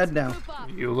 they're dead now.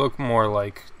 You look more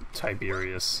like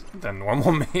Tiberius than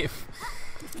normal Maeve.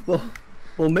 Well,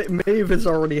 Maeve is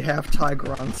already half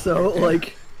Tigron, so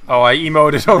like. Oh, I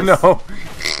emoted. Oh no.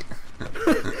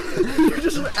 You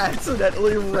just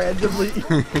accidentally, randomly.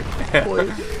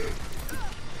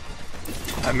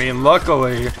 I mean,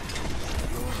 luckily,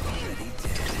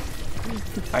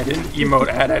 I didn't emote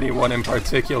at anyone in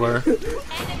particular.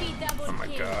 Oh my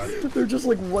god. They're just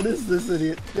like, what is this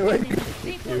idiot doing?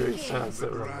 Eerie sounds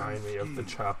that remind me of the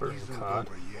chopper in COD.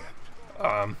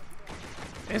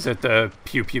 Is it the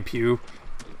pew pew pew?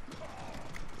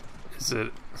 Is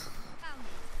it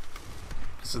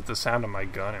the sound of my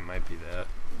gun? It might be that.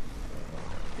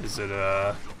 Is it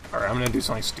alright, I'm gonna do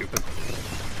something stupid.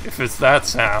 If it's that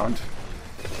sound.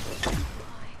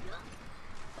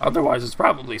 Otherwise it's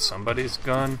probably somebody's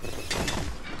gun.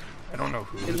 I don't know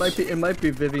whose. It might be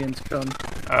Vivian's gun.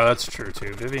 Oh, that's true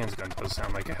too. Vivian's gun does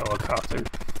sound like a helicopter.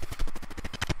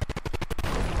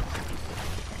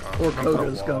 Or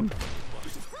Koga's gun.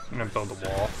 I'm gonna build a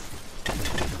wall.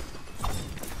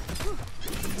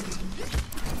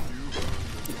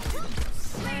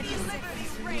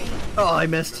 Oh, I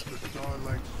missed.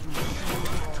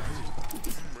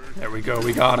 There we go,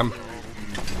 we got him.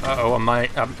 Uh-oh, a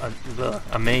Maeve.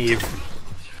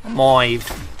 A Maeve.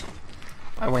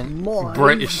 I went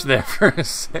British there for a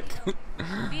second.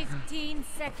 15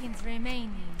 seconds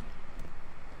remaining.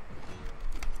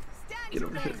 Get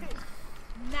over here.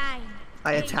 9,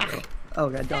 I attack. Oh,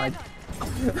 I died. 5,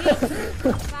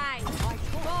 4,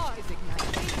 3,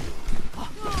 2,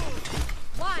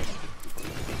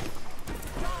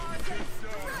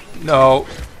 1. No.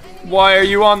 Why are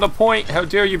you on the point? How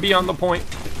dare you be on the point?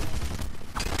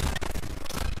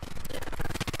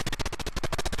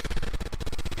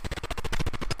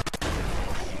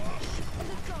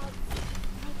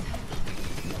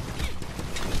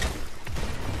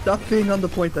 Stop being on the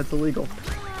point, that's illegal.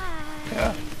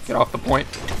 Yeah. Get off the point.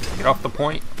 Get off the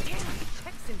point.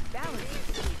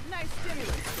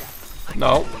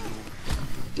 No.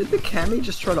 Did the Cammy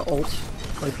just try to ult?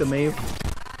 Like the Maeve?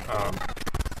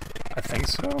 I think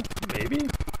so. Maybe?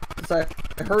 Because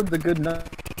I heard the good night,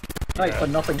 but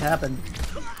nothing happened.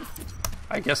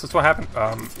 I guess that's what happened.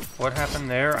 What happened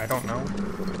there? I don't know.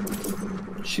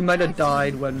 She might have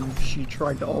died when she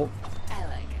tried to ult.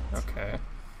 Okay.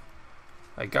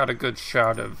 I got a good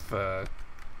shot of,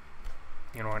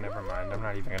 you know what, never mind. I'm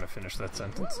not even gonna finish that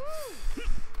sentence.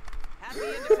 Happy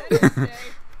Independence Day.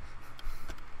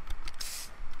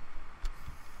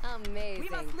 Amazing. We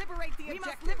must liberate the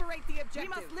objective. We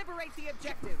must liberate the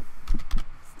objective.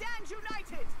 Stand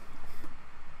united.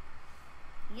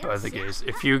 By the gays,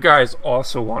 if you guys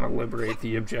also want to liberate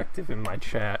the objective in my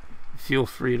chat, feel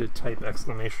free to type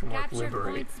exclamation mark Capture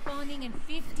liberate. point spawning in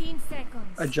 15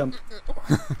 seconds. I jumped.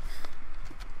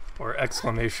 Or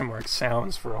exclamation mark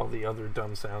sounds for all the other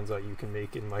dumb sounds that you can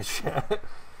make in my chat.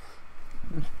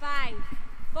 5,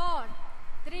 4,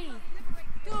 3,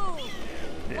 2, 1.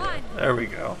 Yeah, there we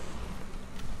go.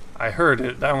 I heard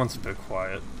it. That one's a bit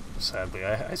quiet, sadly.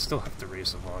 I still have to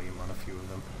raise the volume on a few of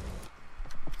them.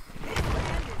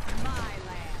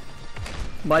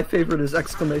 My favorite is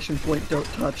exclamation point don't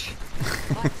touch.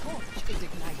 My torch is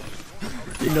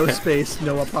ignited. No space,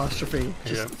 no apostrophe.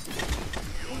 Yep.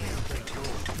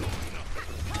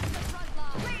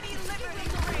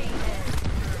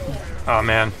 Oh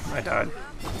man, I died.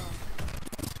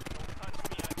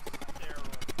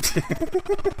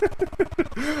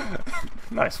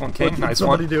 Nice one, King. Nice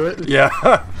one. Somebody do it. Yeah.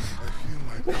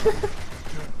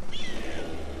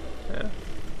 Yeah.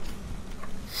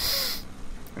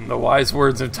 In the wise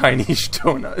words of Tiny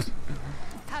Donut,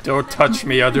 don't touch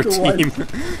me, other team.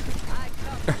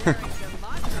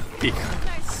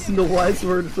 Because In the wise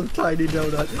words of Tiny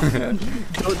Donut.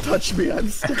 Don't touch me, I'm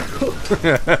stout.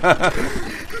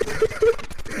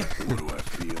 What do I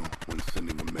feel when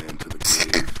sending a man to the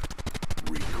grave?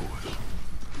 Recoil.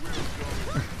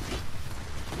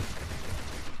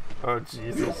 oh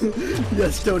Jesus.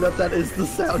 Yes, Donut, that is the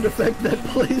sound effect that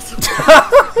plays.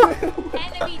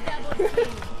 Enemy double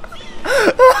kill.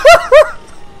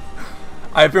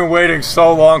 I've been waiting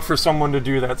so long for someone to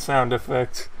do that sound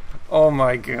effect. Oh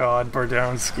my god,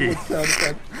 Bardowski. Sound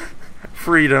effect.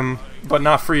 Freedom, but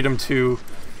not freedom to...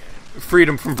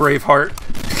 Freedom from Braveheart.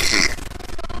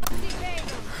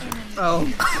 Oh.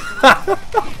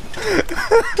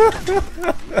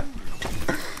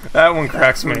 That one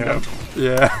cracks me up.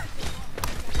 Yeah.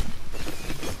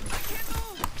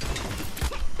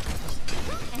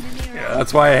 Yeah,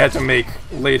 that's why I had to make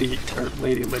Lady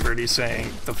Liberty saying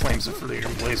the flames of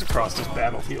freedom blaze across this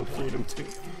battlefield. Freedom too.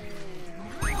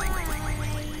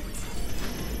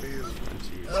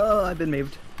 Oh, I've been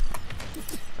moved.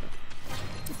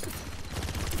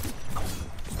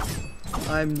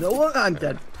 I'm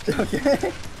dead.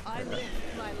 Okay. I lift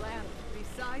my lamp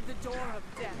beside the door of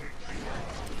death.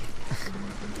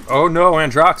 Oh no,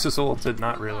 Androxus ulted.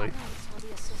 Not really.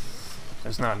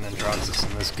 There's not an Androxus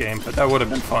in this game, but that would have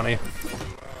been funny.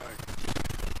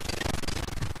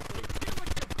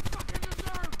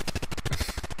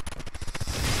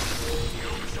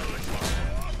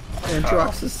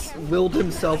 Androxus willed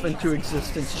himself into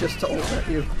existence just to ult at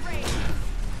you.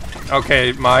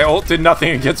 Okay, my ult did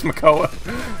nothing against Makoa.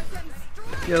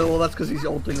 Yeah, well, that's because he's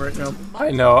ulting right now.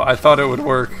 I know, I thought it would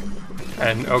work.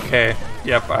 And okay,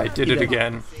 yep, I did it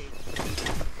again.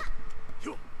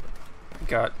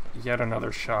 Got yet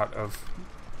another shot of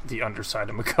the underside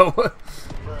of Makoa.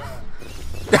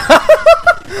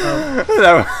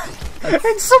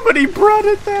 And somebody brought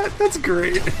it that. That's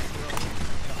great.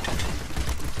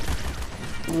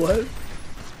 What?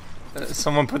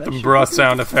 Someone put the bra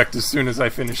sound effect as soon as I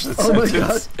finished the Oh my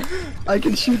sentence. god. I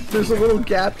can shoot. There's a little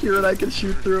gap here and I can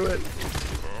shoot through it.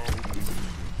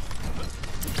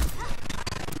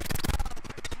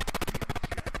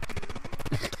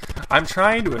 I'm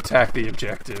trying to attack the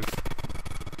objective.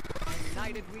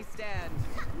 United we stand.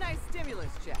 Nice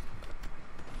stimulus check.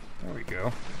 There we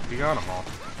go. We got them all.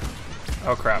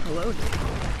 Oh crap. Hello.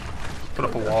 Put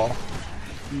up a wall.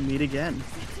 We meet again.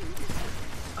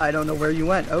 I don't know where you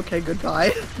went. Okay,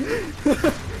 goodbye.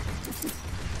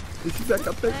 Is he back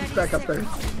up there? He's back up there.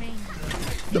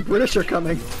 The British are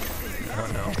coming. Oh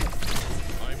no.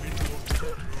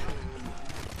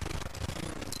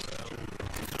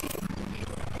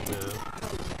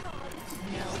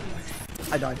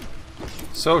 I died.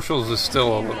 Socials is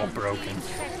still a little broken,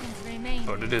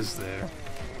 but it is there.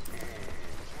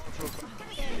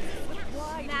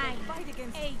 9,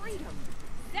 8,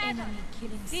 7,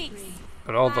 6,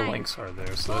 But all the links are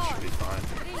there, so that should be fine.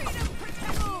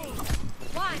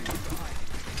 1.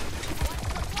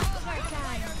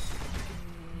 Overtime.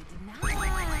 Good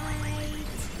night.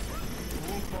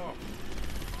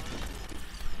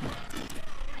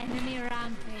 Enemy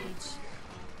rampage.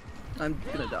 I'm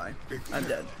gonna die. I'm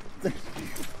dead.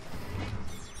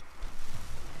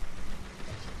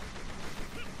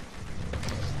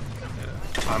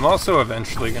 I'm also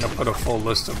eventually going to put a full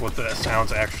list of what the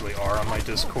sounds actually are on my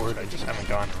Discord. I just haven't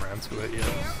gotten around to it yet.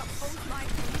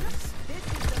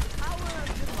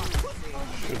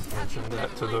 Should mention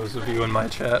that to those of you in my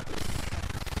chat.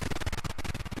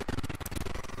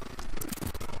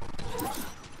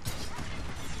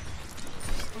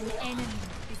 An enemy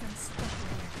is unstoppable.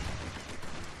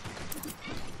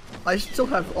 I still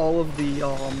have all of the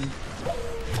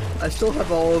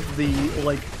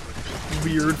like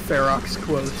weird Ferox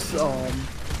quotes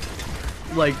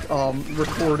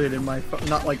recorded in my phone.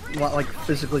 Not like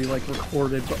physically like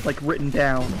recorded, but like written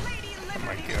down. Oh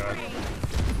my god.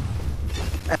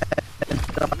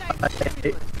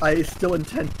 And I still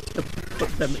intend to put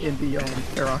them in the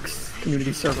Ferox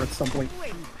community server at some point.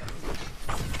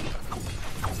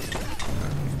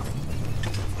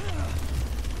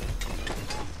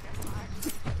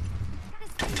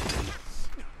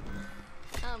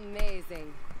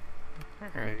 Amazing.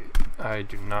 Alright, I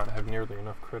do not have nearly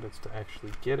enough credits to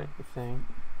actually get anything.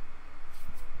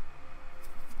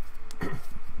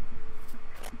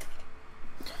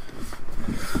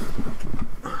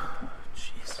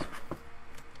 Jeez.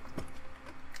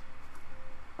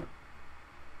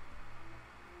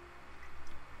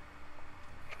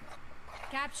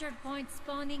 Captured point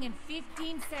spawning in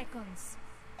 15 seconds.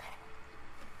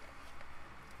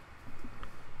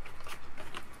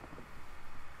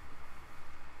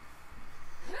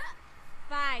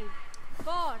 Five,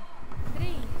 4, 3,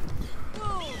 2,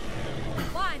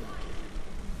 1.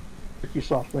 You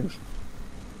soft things.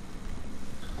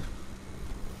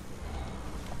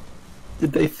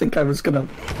 Did they think I was gonna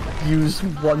use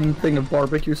one thing of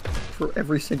barbecue for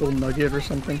every single nugget or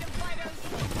something?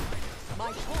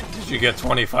 Did you get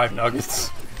 25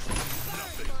 nuggets?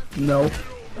 No.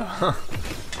 And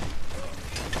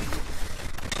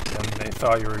they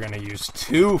thought you were going to use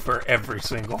 2 for every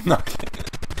single nugget.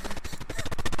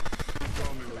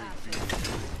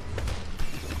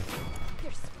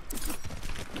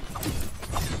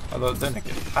 Although then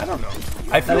again, I don't know.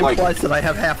 I feel That like implies that I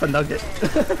have half a nugget.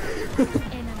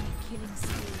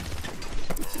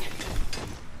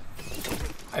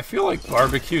 I feel like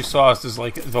barbecue sauce is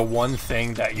like the one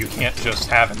thing that you can't just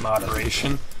have in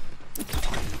moderation.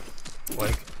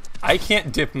 Like, I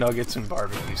can't dip nuggets in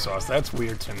barbecue sauce. That's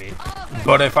weird to me.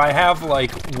 But if I have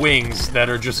like wings that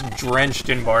are just drenched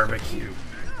in barbecue,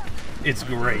 it's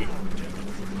great.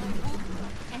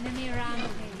 Enemy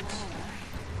rampage.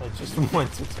 I just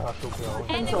went to Taco Bell.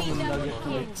 Enemy double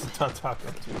kill. It's not Taco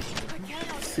Tuesday.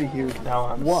 See here. Now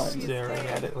I'm One. staring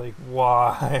at it like,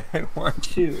 why? I want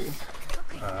 2.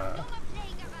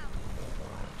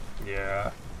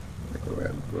 yeah.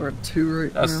 We're at 2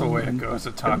 right now. That's the way it goes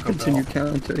at Taco Bell. Continue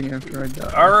counting after I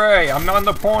die. Alright, I'm on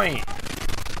the point.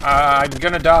 I'm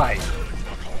gonna die.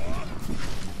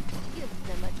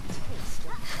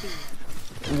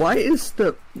 Why is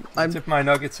the... I'm Dip my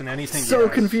nuggets in anything. so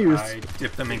yes. confused. I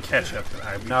dip them in ketchup.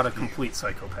 I'm not a complete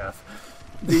psychopath.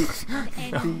 I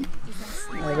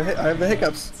have the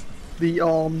hiccups. The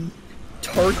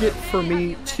target for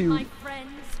me to My friends.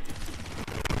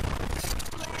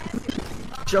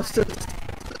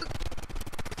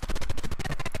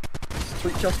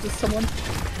 street justice someone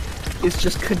is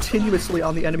just continuously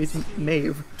on the enemy's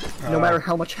Maeve, no matter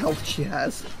how much health she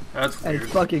has, That's and weird.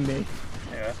 it's bugging me.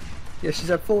 Yeah. Yeah, she's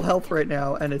at full health right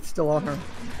now, and it's still on her.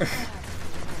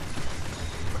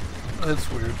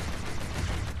 That's weird.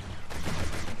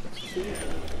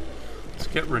 Let's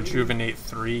get Rejuvenate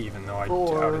 3, even though I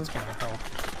doubt it's gonna help.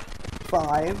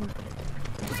 5,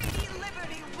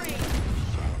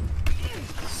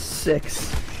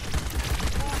 6.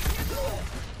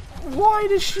 Why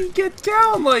does she get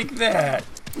down like that?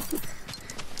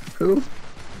 Who?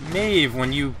 Maeve,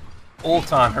 when you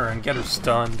ult on her and get her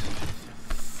stunned,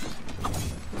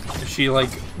 she like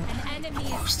An enemy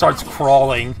is starts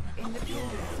crawling.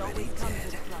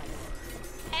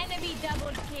 enemy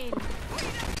double kill.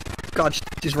 God,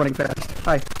 she's running fast.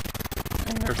 Hi.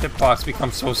 Their hitbox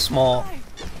becomes so small.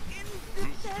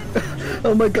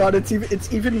 Oh my God, it's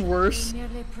even worse.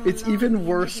 It's even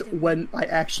worse when I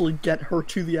actually get her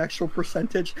to the actual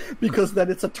percentage, because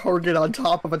then it's a target on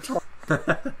top of a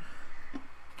target.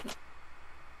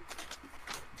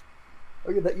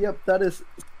 Okay, yep, that is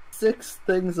 6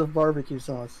 things of barbecue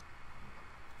sauce.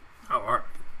 Oh, alright.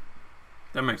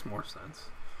 That makes more sense.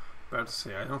 About to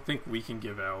say, I don't think we can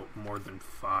give out more than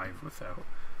 5 without.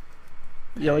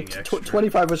 Yeah, like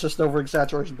 25 was just over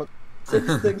exaggeration, but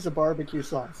 6 things of barbecue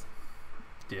sauce.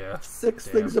 Yeah. 6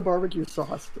 things of barbecue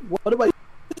sauce. What am I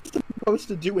supposed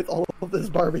to do with all of this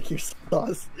barbecue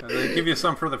sauce? They give you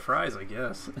some for the fries, I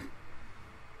guess.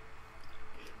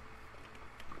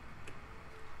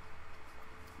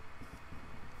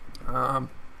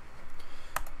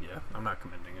 Yeah, I'm not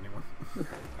commending anyone.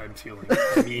 I'm feeling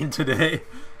mean today.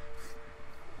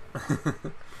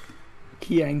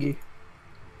 Kiangi.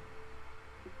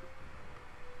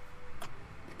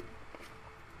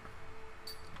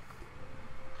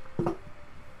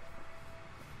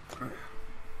 Alright.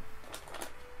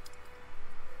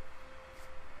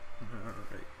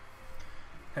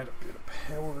 Had a bit of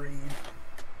Powerade.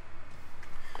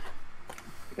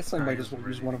 I guess I might as well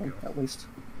use one of them, at least.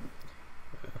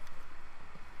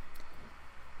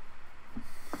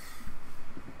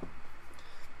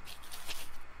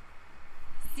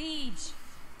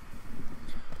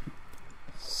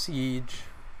 Siege.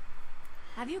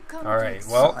 Have you come Alright,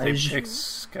 well, they picked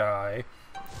Sky.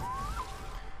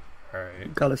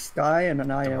 Alright. Got a Sky and an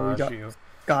Io. We got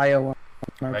Skyo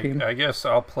on our team. I guess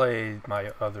I'll play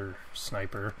my other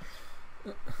sniper.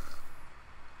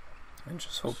 And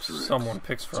just hope someone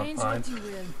picks front Change line. what you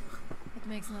will. It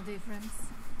makes no difference.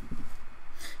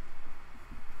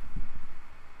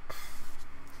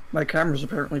 My camera's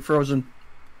apparently frozen.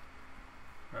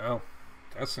 Oh,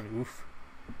 that's an oof.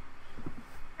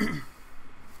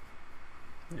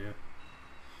 Yeah.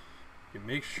 You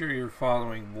make sure you're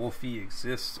following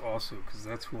WolfyExists also, because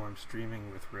that's who I'm streaming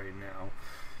with right now.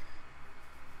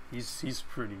 He's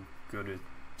pretty good at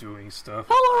doing stuff.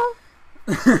 Hello!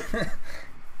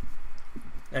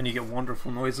 And you get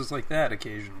wonderful noises like that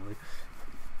occasionally.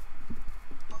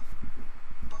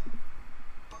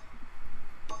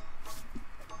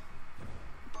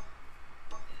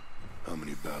 How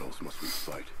many battles must we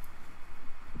fight?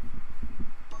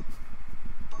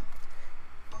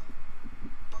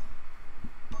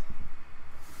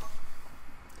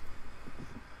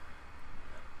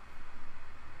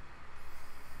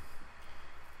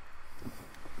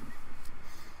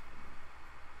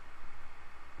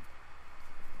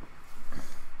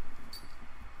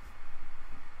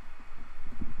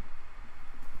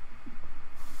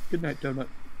 Good night, Donut.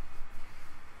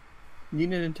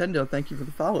 Nina Nintendo, thank you for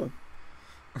the follow.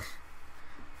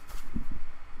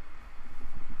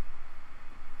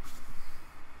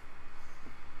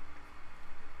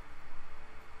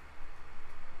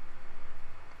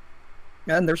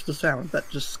 And there's the sound. That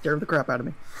just scared the crap out of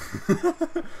me.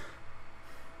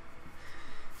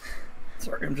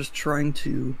 Sorry, I'm just trying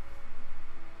to...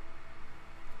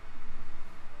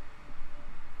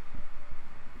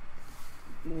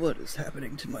 What is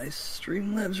happening to my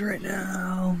Streamlabs right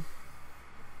now?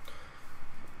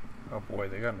 Oh boy,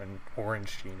 they got an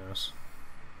orange Genos.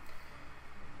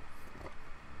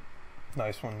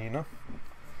 Nice one, Nina.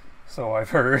 So I've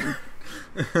heard.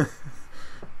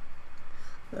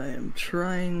 I am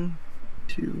trying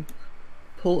to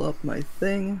pull up my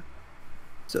thing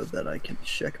so that I can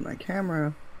check my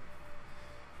camera,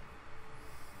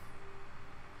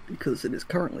 because it is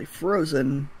currently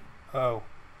frozen. Oh.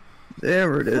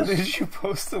 There it is. What did you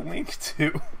post the link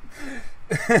to?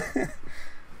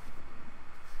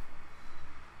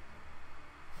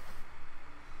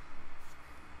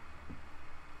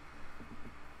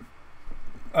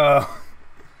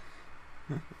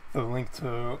 The link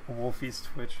to Wolfie's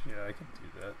Twitch? Yeah, I can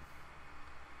do that.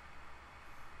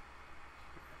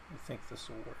 I think this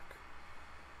will work.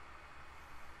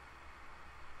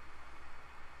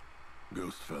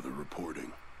 Ghost Feather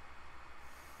reporting.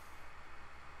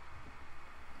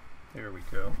 There we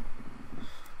go.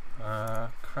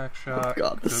 Crack shot. Oh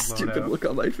god, the good stupid loadout. look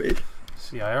on my face.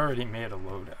 See, I already made a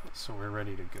loadout, so we're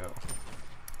ready to go.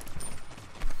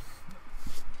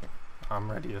 I'm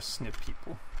ready to snip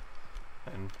people.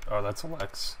 And oh, that's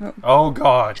Alex. Oh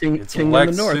god, it's King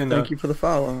Alex in the North, in thank you for the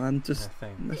follow. I'm just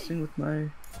thing. messing with my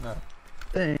No.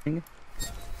 thing.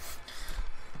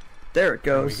 There it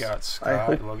goes. We got I Sky.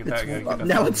 hope Look at it's that. Gotta get a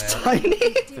now it's thumbnail. tiny.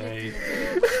 They...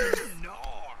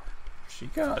 She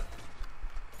got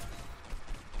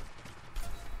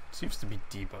Seems to be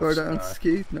deep up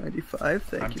Bardonsky 95.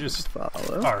 Thank you just for the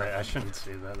follow. Alright, I shouldn't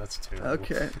say that. That's terrible.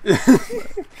 Okay.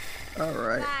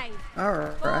 Alright. 5,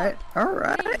 Alright.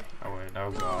 Alright. Oh wait, oh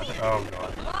god. Oh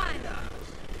god. 1.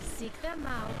 Seek them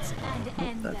out and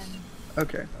end them.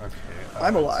 Okay. Okay.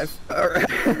 I'm alive. Alright.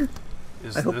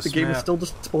 Is I hope this the game map... is still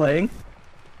displaying.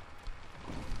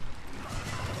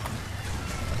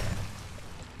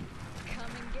 Come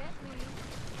and get me.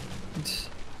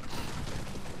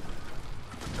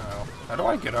 Oh. How do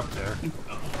I get up there?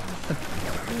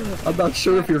 I'm not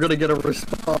sure if you're gonna get a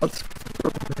response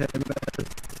from him, as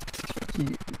he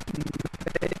may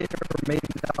or may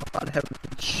not have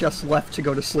just left to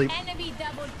go to sleep. Enemy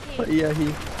double kill. But yeah,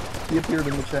 he appeared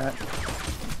in the chat.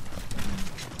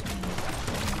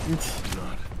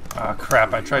 Ah,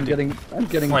 crap, I tried I'm to... getting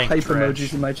flank hype dredge.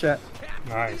 emojis in my chat.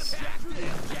 Nice.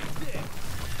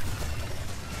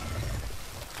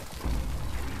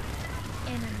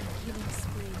 Enemy killing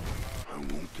spree. I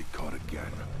won't get caught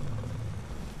again.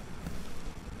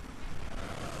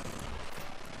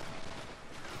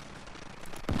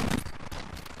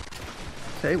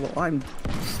 Okay, well I'm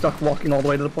stuck walking all the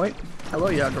way to the point. Hello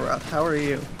Yagurath, how are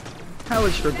you? How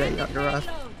is your day, Yagurath?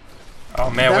 Oh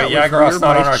man, That wait, was Yagoroth's weird,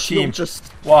 not my on our shield team. Just,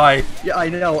 Why? yeah, I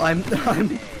know. I'm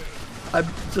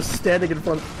just standing in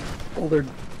front. Oh,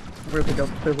 where'd they go?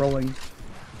 They're rolling.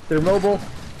 They're mobile.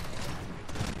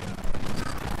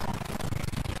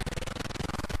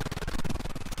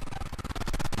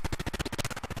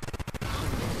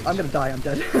 I'm gonna die. I'm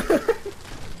dead.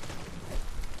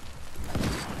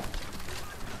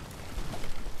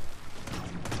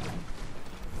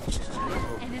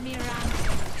 Enemy around.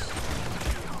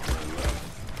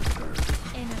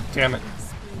 Enemy Damn it. killing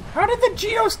spree. How did the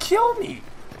Geos kill me?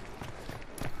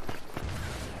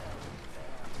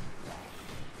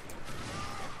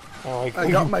 Oh, I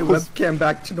got my webcam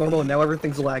back to normal, and now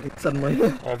everything's lagging suddenly.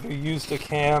 Have you used a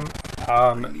cam?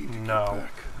 No.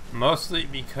 Mostly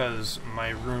because my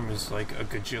room is like a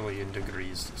gajillion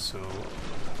degrees, so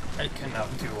I cannot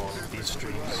do all of these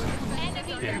streams.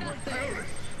 Yeah.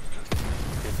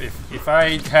 If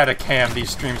I had a cam, these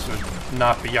streams would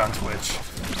not be on Twitch.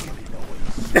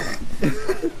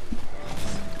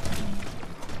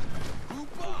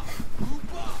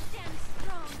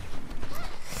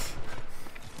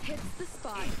 Hits the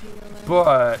spot, healer.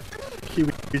 But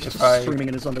Kiwi is just I- streaming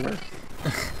in his underwear.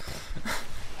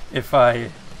 if I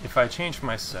change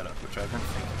my setup, which I've been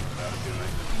thinking about doing,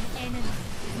 Enemy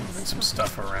moving some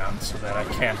stuff around so that I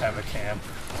can't have a cam.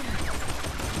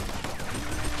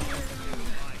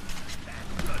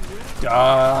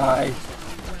 Die!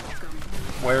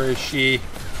 Where is she?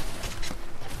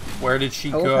 Where did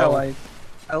she go?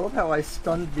 I love how I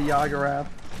stunned the Yagurath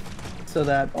so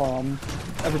that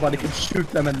everybody could shoot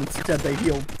them, and instead they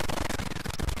healed.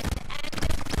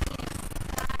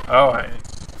 Oh,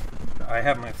 I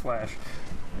have my flash.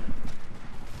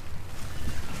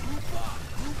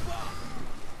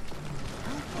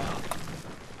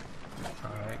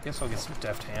 I guess I'll get some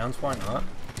deft hands. Why not?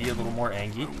 Be a little more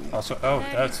angy. Also, oh,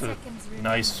 that's a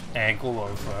nice angle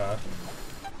of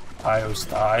Io's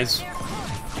thighs.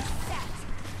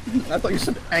 I thought you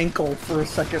said ankle for a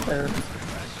second there.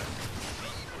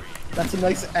 That's a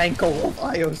nice ankle of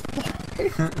Io's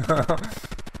thigh.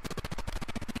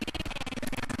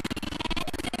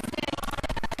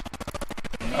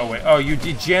 Oh wait, oh you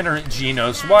degenerate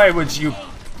Genos, why would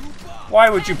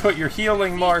you put your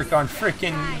healing mark on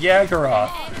frickin'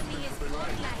 Yagoroth? Enemy is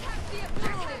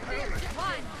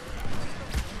one.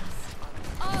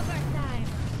 Overtime.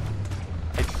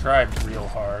 I tried real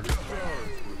hard.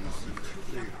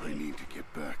 I need to get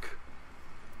back.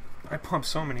 I pumped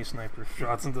so many sniper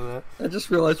shots into that. I just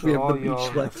realized we So have all the y'all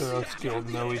beach legs. Netheros Guild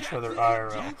know each other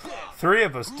IRL. 3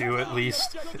 of us do at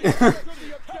least.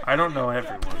 I don't know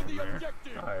everyone in there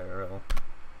IRL.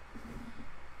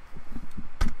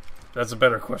 That's a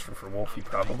better question for Wolfie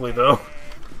probably though.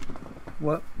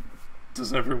 What?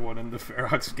 Does everyone in the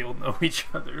Ferox Guild know each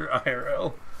other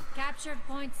IRL? Capture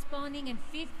point spawning in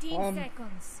 15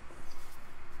 seconds.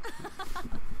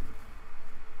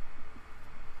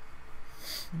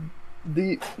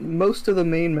 Most of the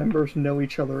main members know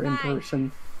each other in 5,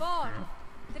 person. 4,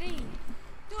 3,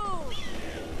 2, 1.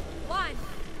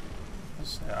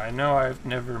 I know I've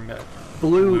never met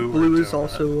Blue or is Donut.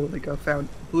 also like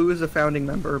Blue is a founding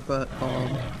member, but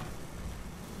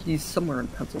he's somewhere in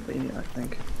Pennsylvania, I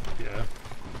think. Yeah.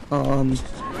 And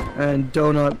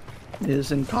Donut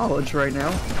is in college right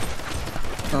now.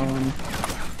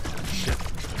 Shit.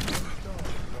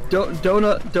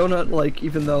 Donut, like,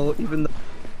 even though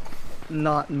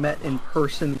not met in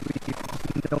person, we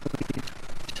know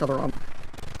each other on.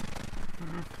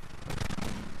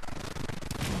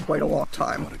 quite a long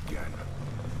time. Not again.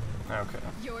 Okay.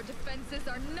 Your defenses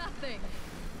are nothing.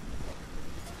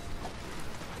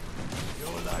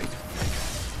 Your light.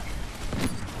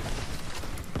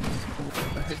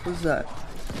 What the heck was that?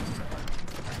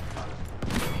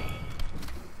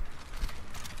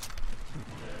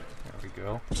 There we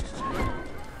go.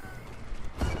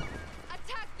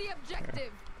 Attack the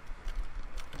objective.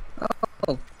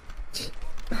 Oh.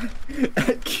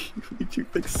 Kiwi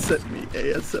Toothpick sent me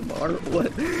ASMR.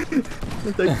 What?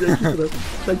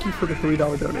 Thank you for the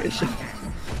 $3 donation.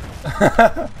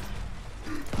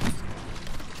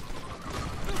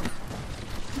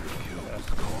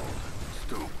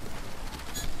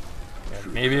 Yeah,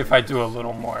 maybe if I do a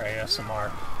little more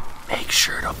ASMR. Make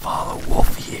sure to follow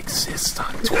WolfyExists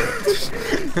on Twitch.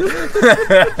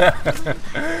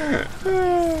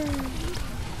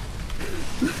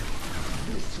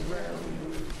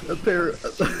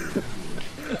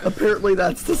 Apparently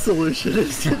that's the solution.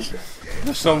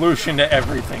 The solution to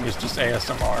everything is just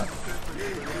ASMR.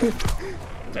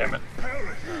 Damn it.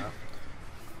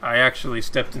 I actually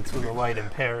stepped into the light and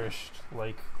perished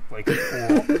like a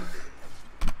fool.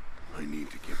 I need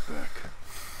to get back.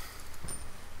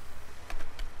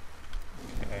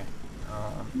 Okay.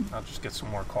 I'll just get some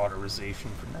more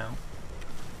cauterization for now.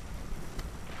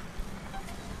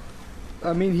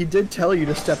 I mean, he did tell you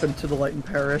to step into the light and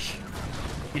perish.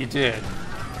 He did.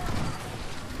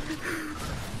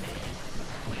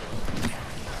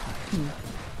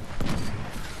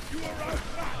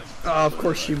 Oh, of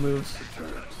course she moves.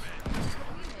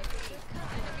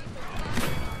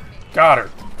 Got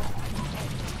her.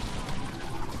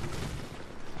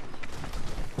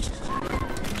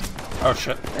 Oh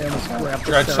shit. I almost grabbed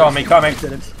Dredge the saw me coming.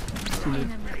 Didn't.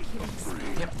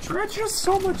 Dredge does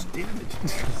so much damage.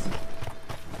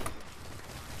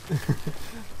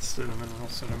 Cinnamon roll,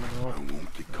 cinnamon roll. I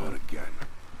won't get caught again.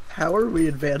 How are we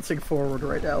advancing forward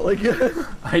right now? Like,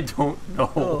 I don't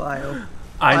know. oh, Io.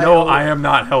 I know Io. I am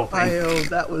not helping. Io,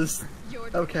 that was Your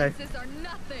okay. defenses are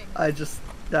nothing.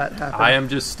 That happened. I am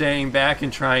just staying back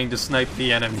and trying to snipe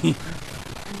the enemy.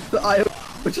 The Io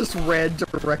just ran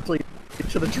directly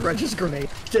into the Dredge's grenade.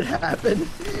 Did happen?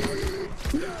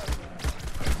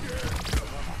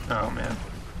 Oh man.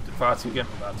 Did Vatu get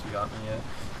me? Vatu got me yet.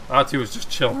 Vatu was just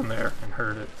chilling there and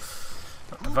heard it.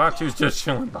 Vatu's just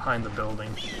chilling behind the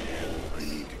building. I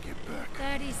need to get back.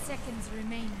 30 seconds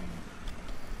remaining.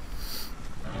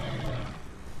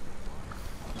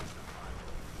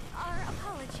 Our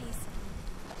apologies.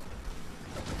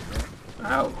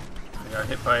 Ow. I got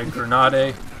hit by a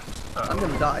grenade. I'm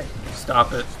gonna die.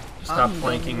 Stop it. Stop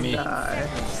flanking me. Die.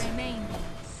 Remaining.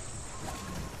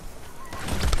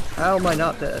 How am I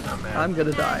not dead? Oh, man. I'm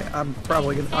gonna die. I'm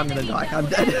gonna die. I'm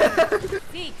dead.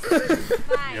 6,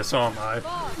 5, Yeah, so am I.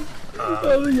 4.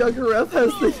 Oh, the younger F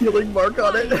has the healing mark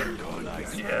on it.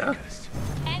 Yeah.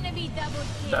 Enemy double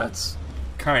kill. That's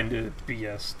kind of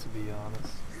BS, to be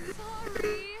honest.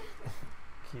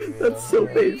 Sorry. That's so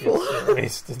painful.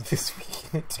 Wasted this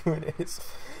weekend 2 days.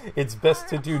 It's best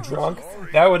to do drunk.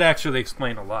 That would actually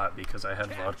explain a lot because I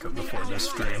had vodka before this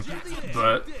stream.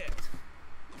 But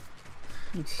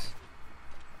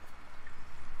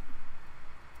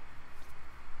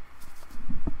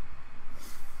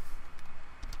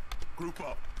Group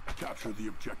up. Capture the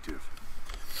objective.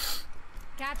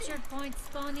 Capture point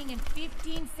spawning in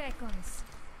 15 seconds.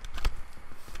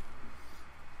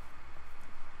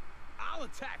 I'll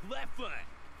attack left flank.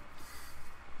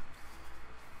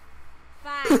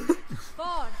 5,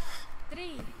 4,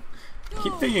 3, 2. I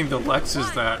keep thinking the Lex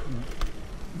is that,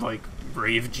 like,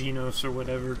 Brave Genos or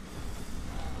whatever.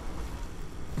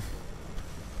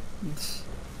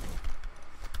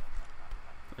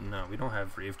 But no, we don't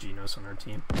have Brave Genos on our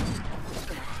team.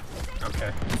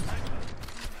 Okay.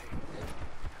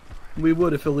 We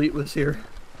would if Elite was here.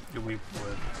 Yeah, we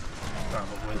would.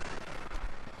 Probably.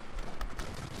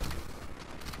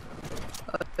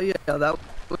 Yeah, that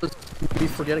was me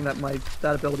forgetting that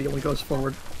that ability only goes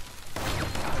forward.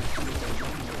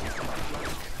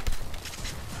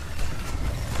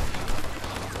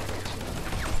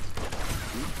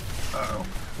 Uh-oh.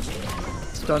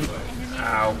 Stun.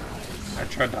 Ow. I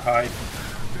tried to hide.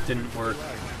 Didn't work.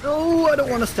 No, I don't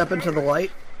want to step into the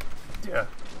light. Yeah.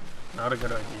 Not a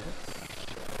good idea.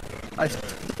 I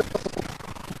still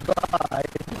died,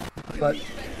 but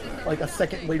like a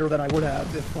second later than I would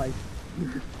have if I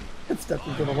had stepped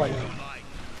into the light.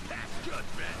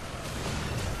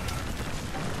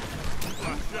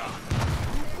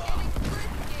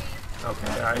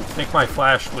 Okay, I think my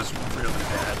flash was really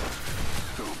bad.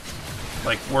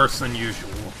 Like, worse than usual.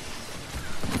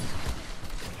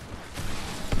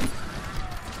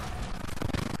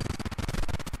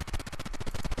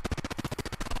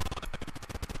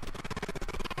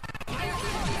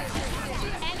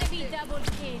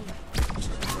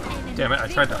 Damn it, I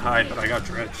tried to hide, but I got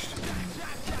drenched.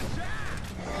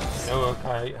 You know what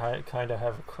I kind of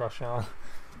have a crush on?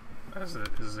 Is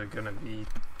it gonna be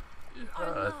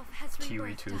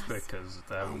Kiwi Toothpick? Because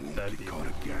that'd be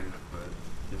weird, but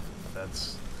if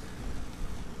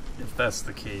that's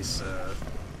the case,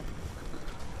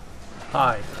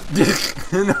 hi.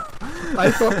 I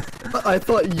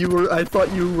thought you were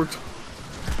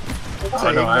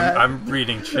Oh no, I'm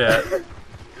reading chat.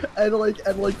 And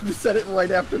you said it right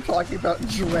after talking about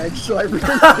Dredge, so I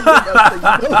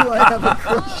realized you know who I have a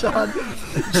crush on?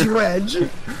 Dredge.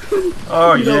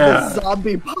 Oh you know, yeah. the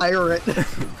zombie pirate.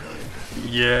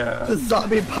 Yeah. The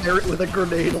zombie pirate with a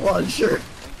grenade launcher.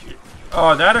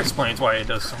 Oh, that explains why it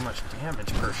does so much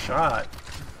damage per shot.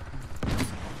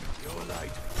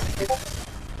 They're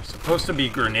supposed to be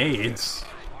grenades.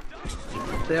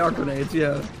 They are grenades,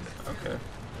 yeah. Okay.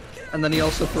 And then he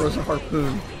also throws a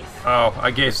harpoon. Oh, I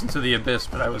gazed into the abyss,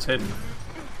 but I was hidden.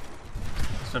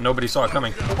 So nobody saw it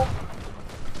coming. Did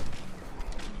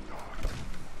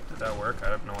that work? I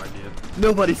have no idea.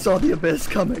 Nobody saw the abyss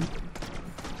coming.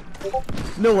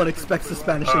 No one expects the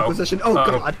Spanish Inquisition. Oh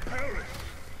god!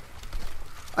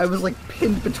 I was like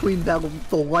pinned between the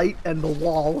light and the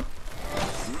wall.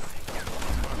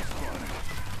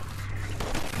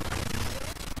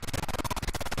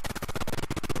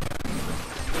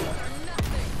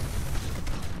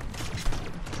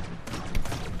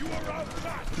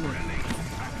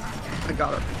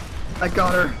 I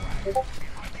got her.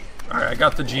 Alright, I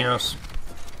got the Genos.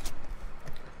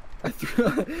 I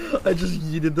just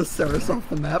yeeted the Ceres off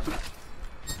the map.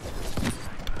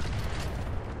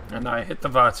 And I hit the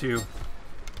Vatu.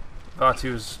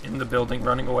 Vatu's in the building,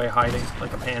 running away, hiding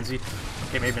like a pansy.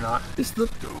 Okay, maybe not. Is the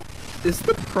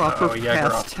proper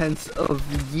past tense of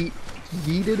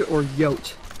yeeted or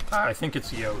yote? I think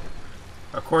it's yote.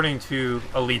 According to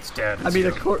Elite's dad, it's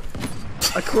yote.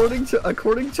 according to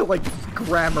like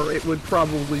grammar, it would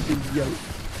probably be yote.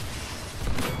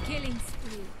 Killing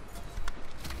spree.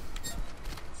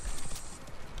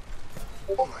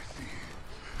 All I see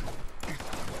is a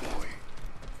boy.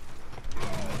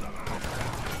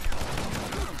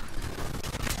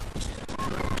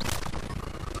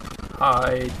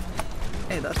 Hide.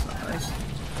 Hey, that's not nice.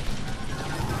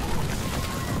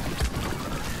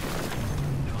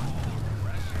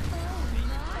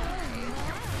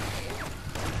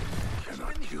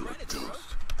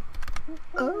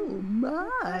 Oh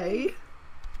my!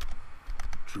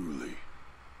 Truly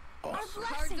awesome.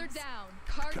 Cards are down.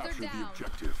 Cards are Capture the down.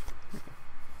 objective.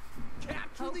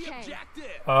 Capture the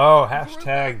objective. Oh,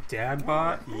 hashtag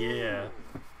dadbot? Yeah.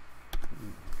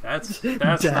 That's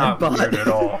not weird at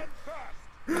all.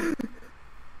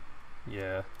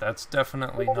 Yeah, that's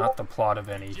definitely not the plot of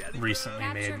any recently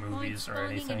made movies or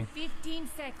anything. 15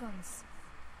 seconds.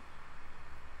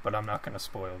 But I'm not gonna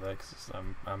spoil that because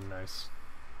I'm nice.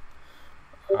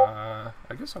 I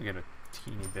guess I'll get a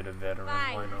teeny bit of veteran.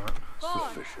 Why not? 4,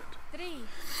 Sufficient. 3,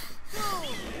 2,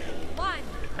 1.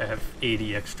 I have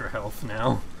 80 extra health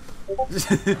now.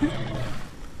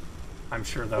 I'm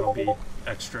sure that'll be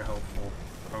extra helpful.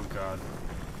 Oh god.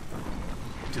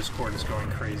 Discord is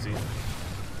going crazy.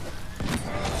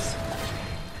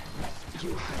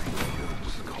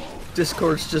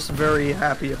 Discord's just very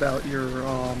happy about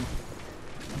your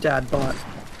dad bot.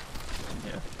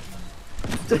 Yeah.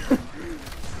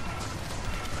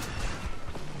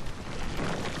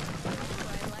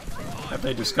 Have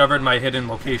they discovered my hidden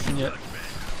location yet?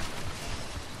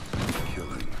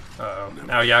 Uh-oh.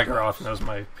 Now Yagoroth knows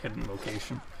my hidden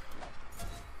location.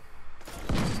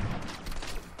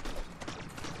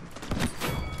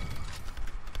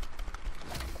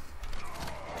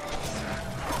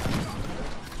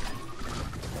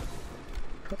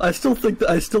 I still think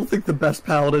the best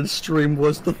Paladin stream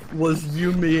was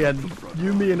Yumi and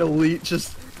Elite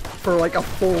just for like a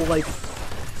full like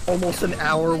almost an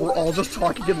hour. We're all just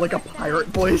talking in like a pirate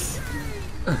voice.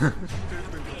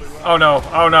 Oh no!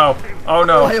 Oh no! Oh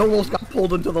no! I almost got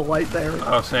pulled into the light there.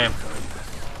 Oh, same.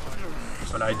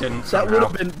 But I didn't.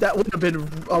 That would have been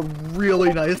a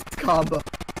really nice combo.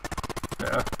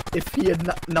 Yeah. If he had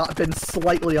not been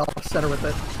slightly off center with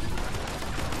it.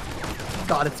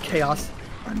 God, it's chaos.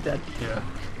 I'm dead. Yeah.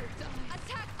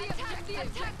 Attack the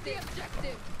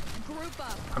objective. Group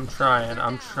up. I'm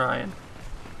trying.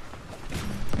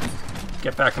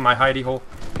 Get back in my hidey hole.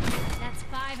 That's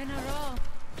 5 in a row.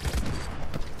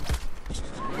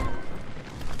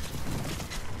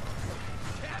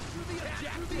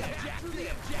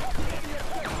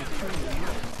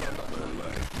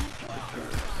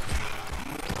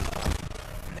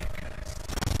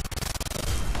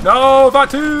 No,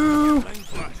 Vatu!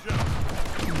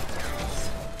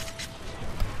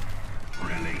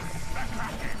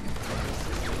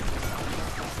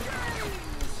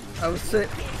 I was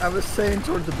saying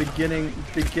towards the beginning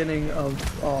of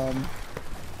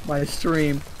my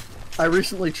stream, I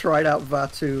recently tried out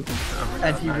Vatu,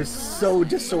 and he was so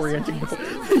disorienting.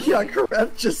 Yeah,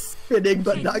 correct, just spinning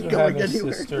but not going have a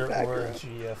anywhere. sister or a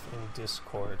GF in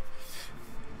Discord?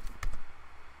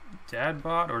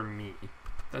 Dadbot or me?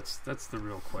 That's the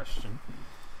real question.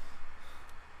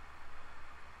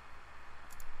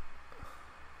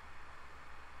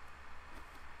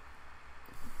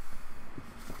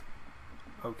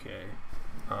 Okay.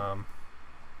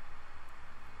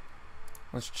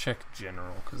 Let's check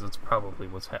general, because that's probably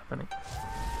what's happening.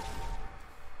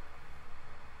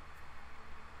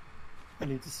 I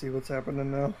need to see what's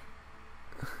happening now.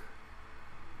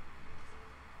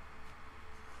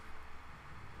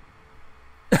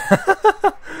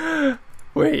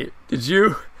 Wait, did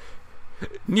you,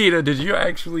 Nita? Did you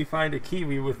actually find a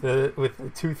Kiwi with a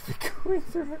toothpick going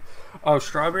through it? Oh,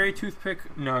 Strawberry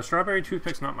Toothpick? No, Strawberry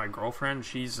Toothpick's not my girlfriend.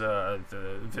 She's the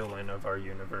villain of our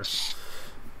universe.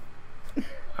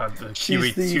 The She's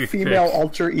Kiwi the Toothpick. female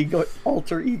alter ego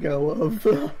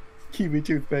of Kiwi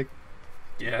Toothpick.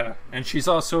 Yeah, and she's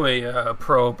also a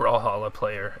pro Brawlhalla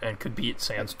player and could beat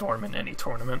Sandstorm in any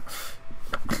tournament.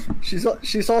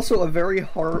 She's also a very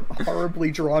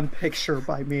horribly drawn picture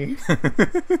by me.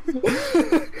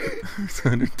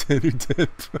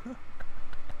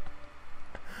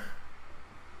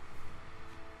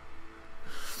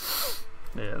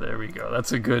 Yeah, there we go.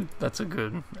 That's a good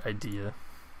idea.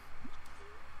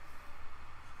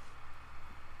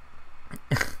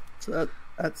 So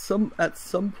at some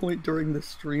point during the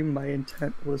stream, my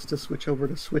intent was to switch over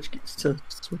to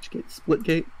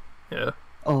Splitgate. Yeah.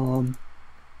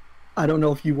 I don't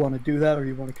know if you want to do that or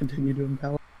you want to continue doing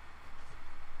Paladins.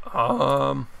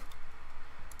 I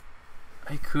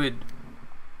could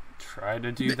try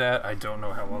to do that. I don't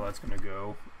know how well that's gonna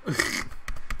go.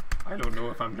 I don't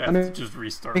know if I'm gonna have to just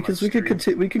restart. Because my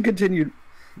stream. we can continue.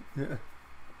 Yeah.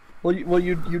 Well,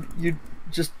 you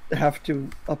just have to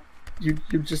you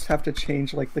just have to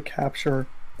change like the capture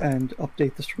and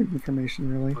update the stream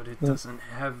information, really. But it doesn't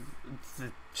have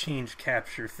the change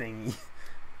capture thingy.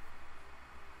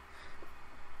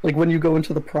 Like when you go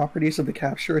into the properties of the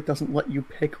capture, it doesn't let you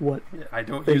pick what. I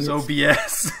don't use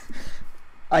OBS.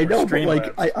 I know, but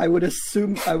like I would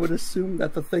assume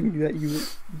that the thing that you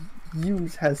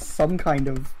use has some kind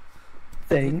of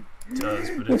thing. It does,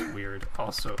 but it's weird.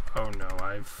 Also, oh no,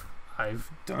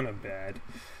 I've done a bad.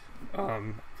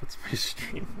 What's my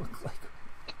stream look like?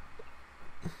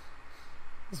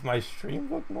 Does my stream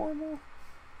look normal?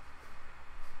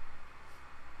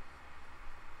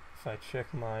 If I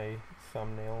check my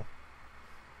thumbnail.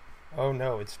 Oh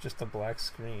no, it's just a black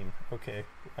screen. Okay.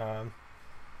 Yeah,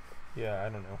 I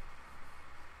don't know.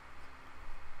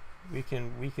 We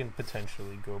can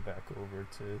potentially go back over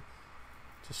to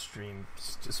stream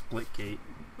to Splitgate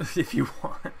if you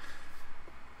want.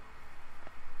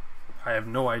 I have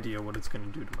no idea what it's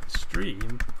going to do to my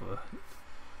stream, but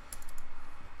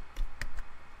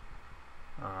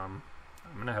I'm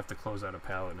gonna have to close out of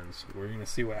Paladins. We're gonna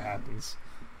see what happens.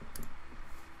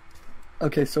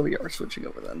 Okay, so we are switching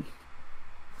over then.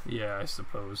 Yeah, I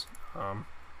suppose.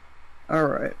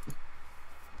 Alright.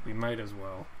 We might as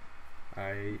well.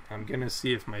 I'm gonna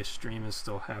see if my stream is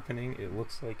still happening. It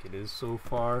looks like it is so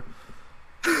far.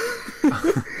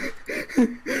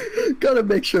 Gotta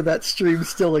make sure that stream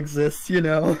still exists, you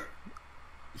know.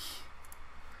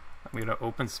 I'm gonna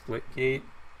open Splitgate,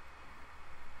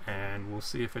 and we'll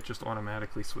see if it just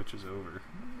automatically switches over.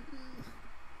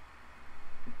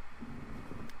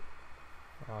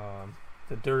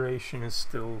 The duration is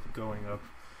still going up.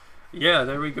 Yeah,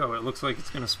 there we go. It looks like it's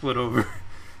gonna split over,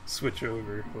 switch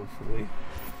over, hopefully.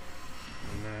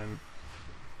 And then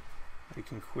we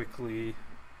can quickly...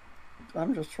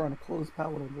 I'm just trying to close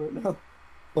Paladins right now,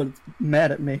 but it's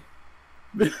mad at me.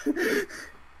 then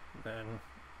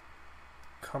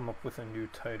come up with a new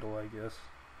title, I guess.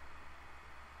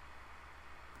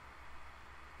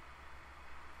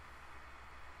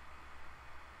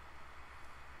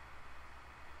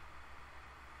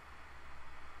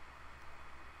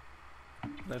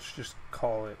 Let's just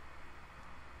call it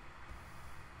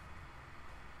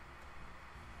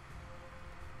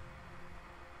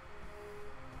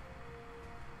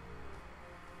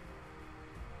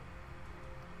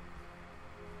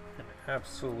an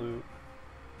absolute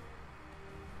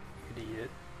idiot.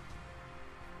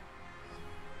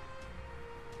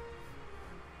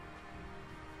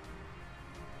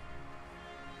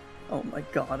 Oh my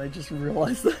god, I just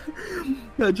realized that.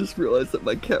 I just realized that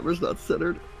my camera's not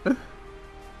centered.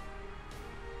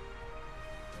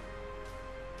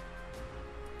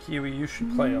 Kiwi, you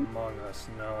should play Among Us.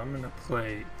 No, I'm gonna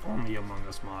play only Among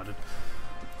Us modded.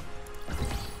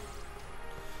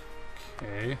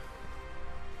 Okay.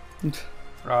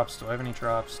 Drops. Do I have any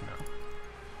drops? No.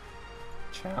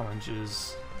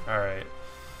 Challenges. Alright.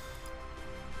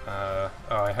 Oh,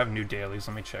 I have new dailies.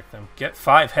 Let me check them. Get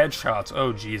 5 headshots.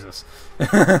 Oh, Jesus.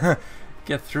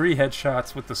 Get 3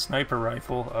 headshots with the sniper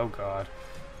rifle. Oh, God.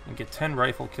 And get 10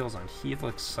 rifle kills on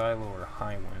Helix, Silo, or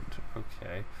Highwind.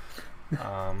 Okay.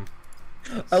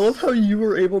 I love how you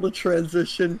were able to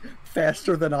transition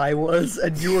faster than I was,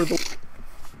 and you were the...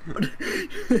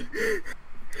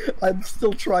 I'm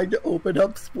still trying to open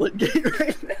up Splitgate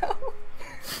right now.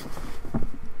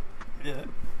 Yeah.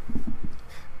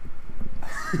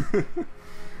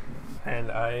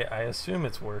 And I assume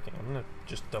it's working. I'm gonna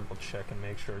just double check and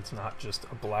make sure it's not just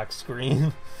a black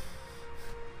screen.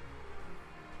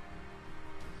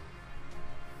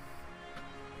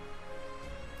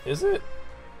 Is it?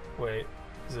 Wait,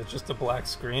 is it just a black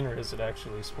screen or is it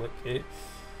actually Splitgate?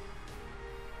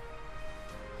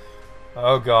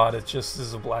 Oh god, it just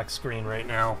is a black screen right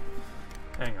now.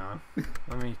 Hang on.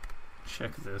 Let me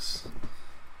check this.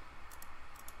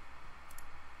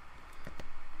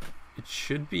 It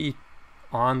should be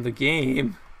on the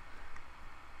game.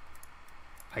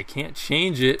 I can't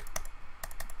change it.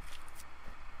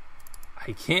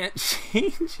 I can't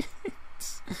change it.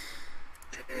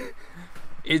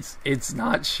 It's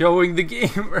not showing the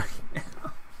game right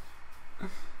now.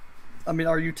 I mean,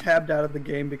 are you tabbed out of the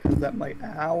game because that might...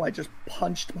 Ow, I just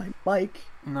punched my mic.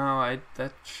 No,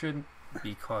 that shouldn't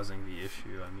be causing the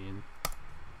issue. I mean...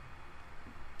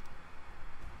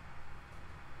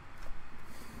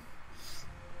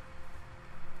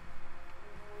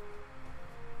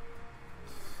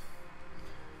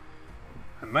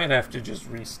 I might have to just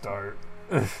restart.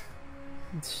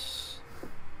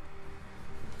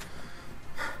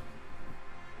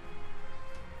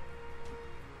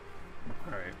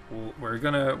 Alright, well, we're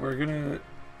gonna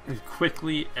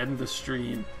quickly end the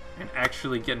stream and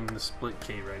actually get into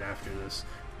Splitgate right after this.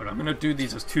 But I'm gonna do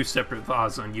these as 2 separate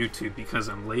VODs on YouTube because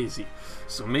I'm lazy.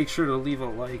 So make sure to leave a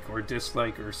like or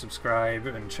dislike or subscribe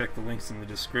and check the links in the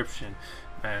description.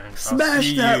 And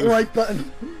smash that like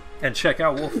button! And check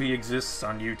out WolfyExists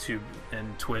on YouTube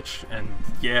and Twitch. And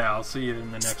yeah, I'll see you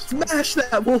in the next one. Smash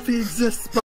that WolfyExists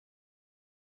button!